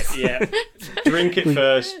gas. Yeah. Drink it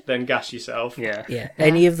first, then gas yourself. Yeah. Yeah,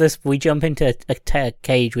 any of this, we jump into a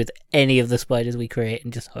cage with any of the spiders we create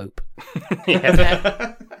and just hope.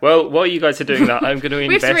 Yeah. Well, while you guys are doing that, I'm going to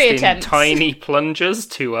We have 3 invest in attempts. tiny plungers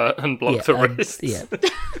to unblock the wrists. Yeah.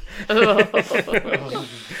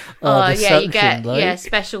 Oh, the yeah, you suction, get like.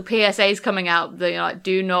 special PSAs coming out. That like,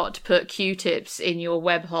 do not put Q-tips in your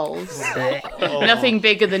web holes. Nothing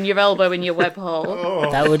bigger than your elbow in your web hole.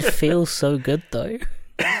 That would feel so good, though.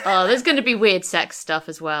 There's going to be weird sex stuff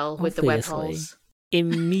as well with the web Obviously. holes.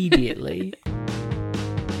 Immediately.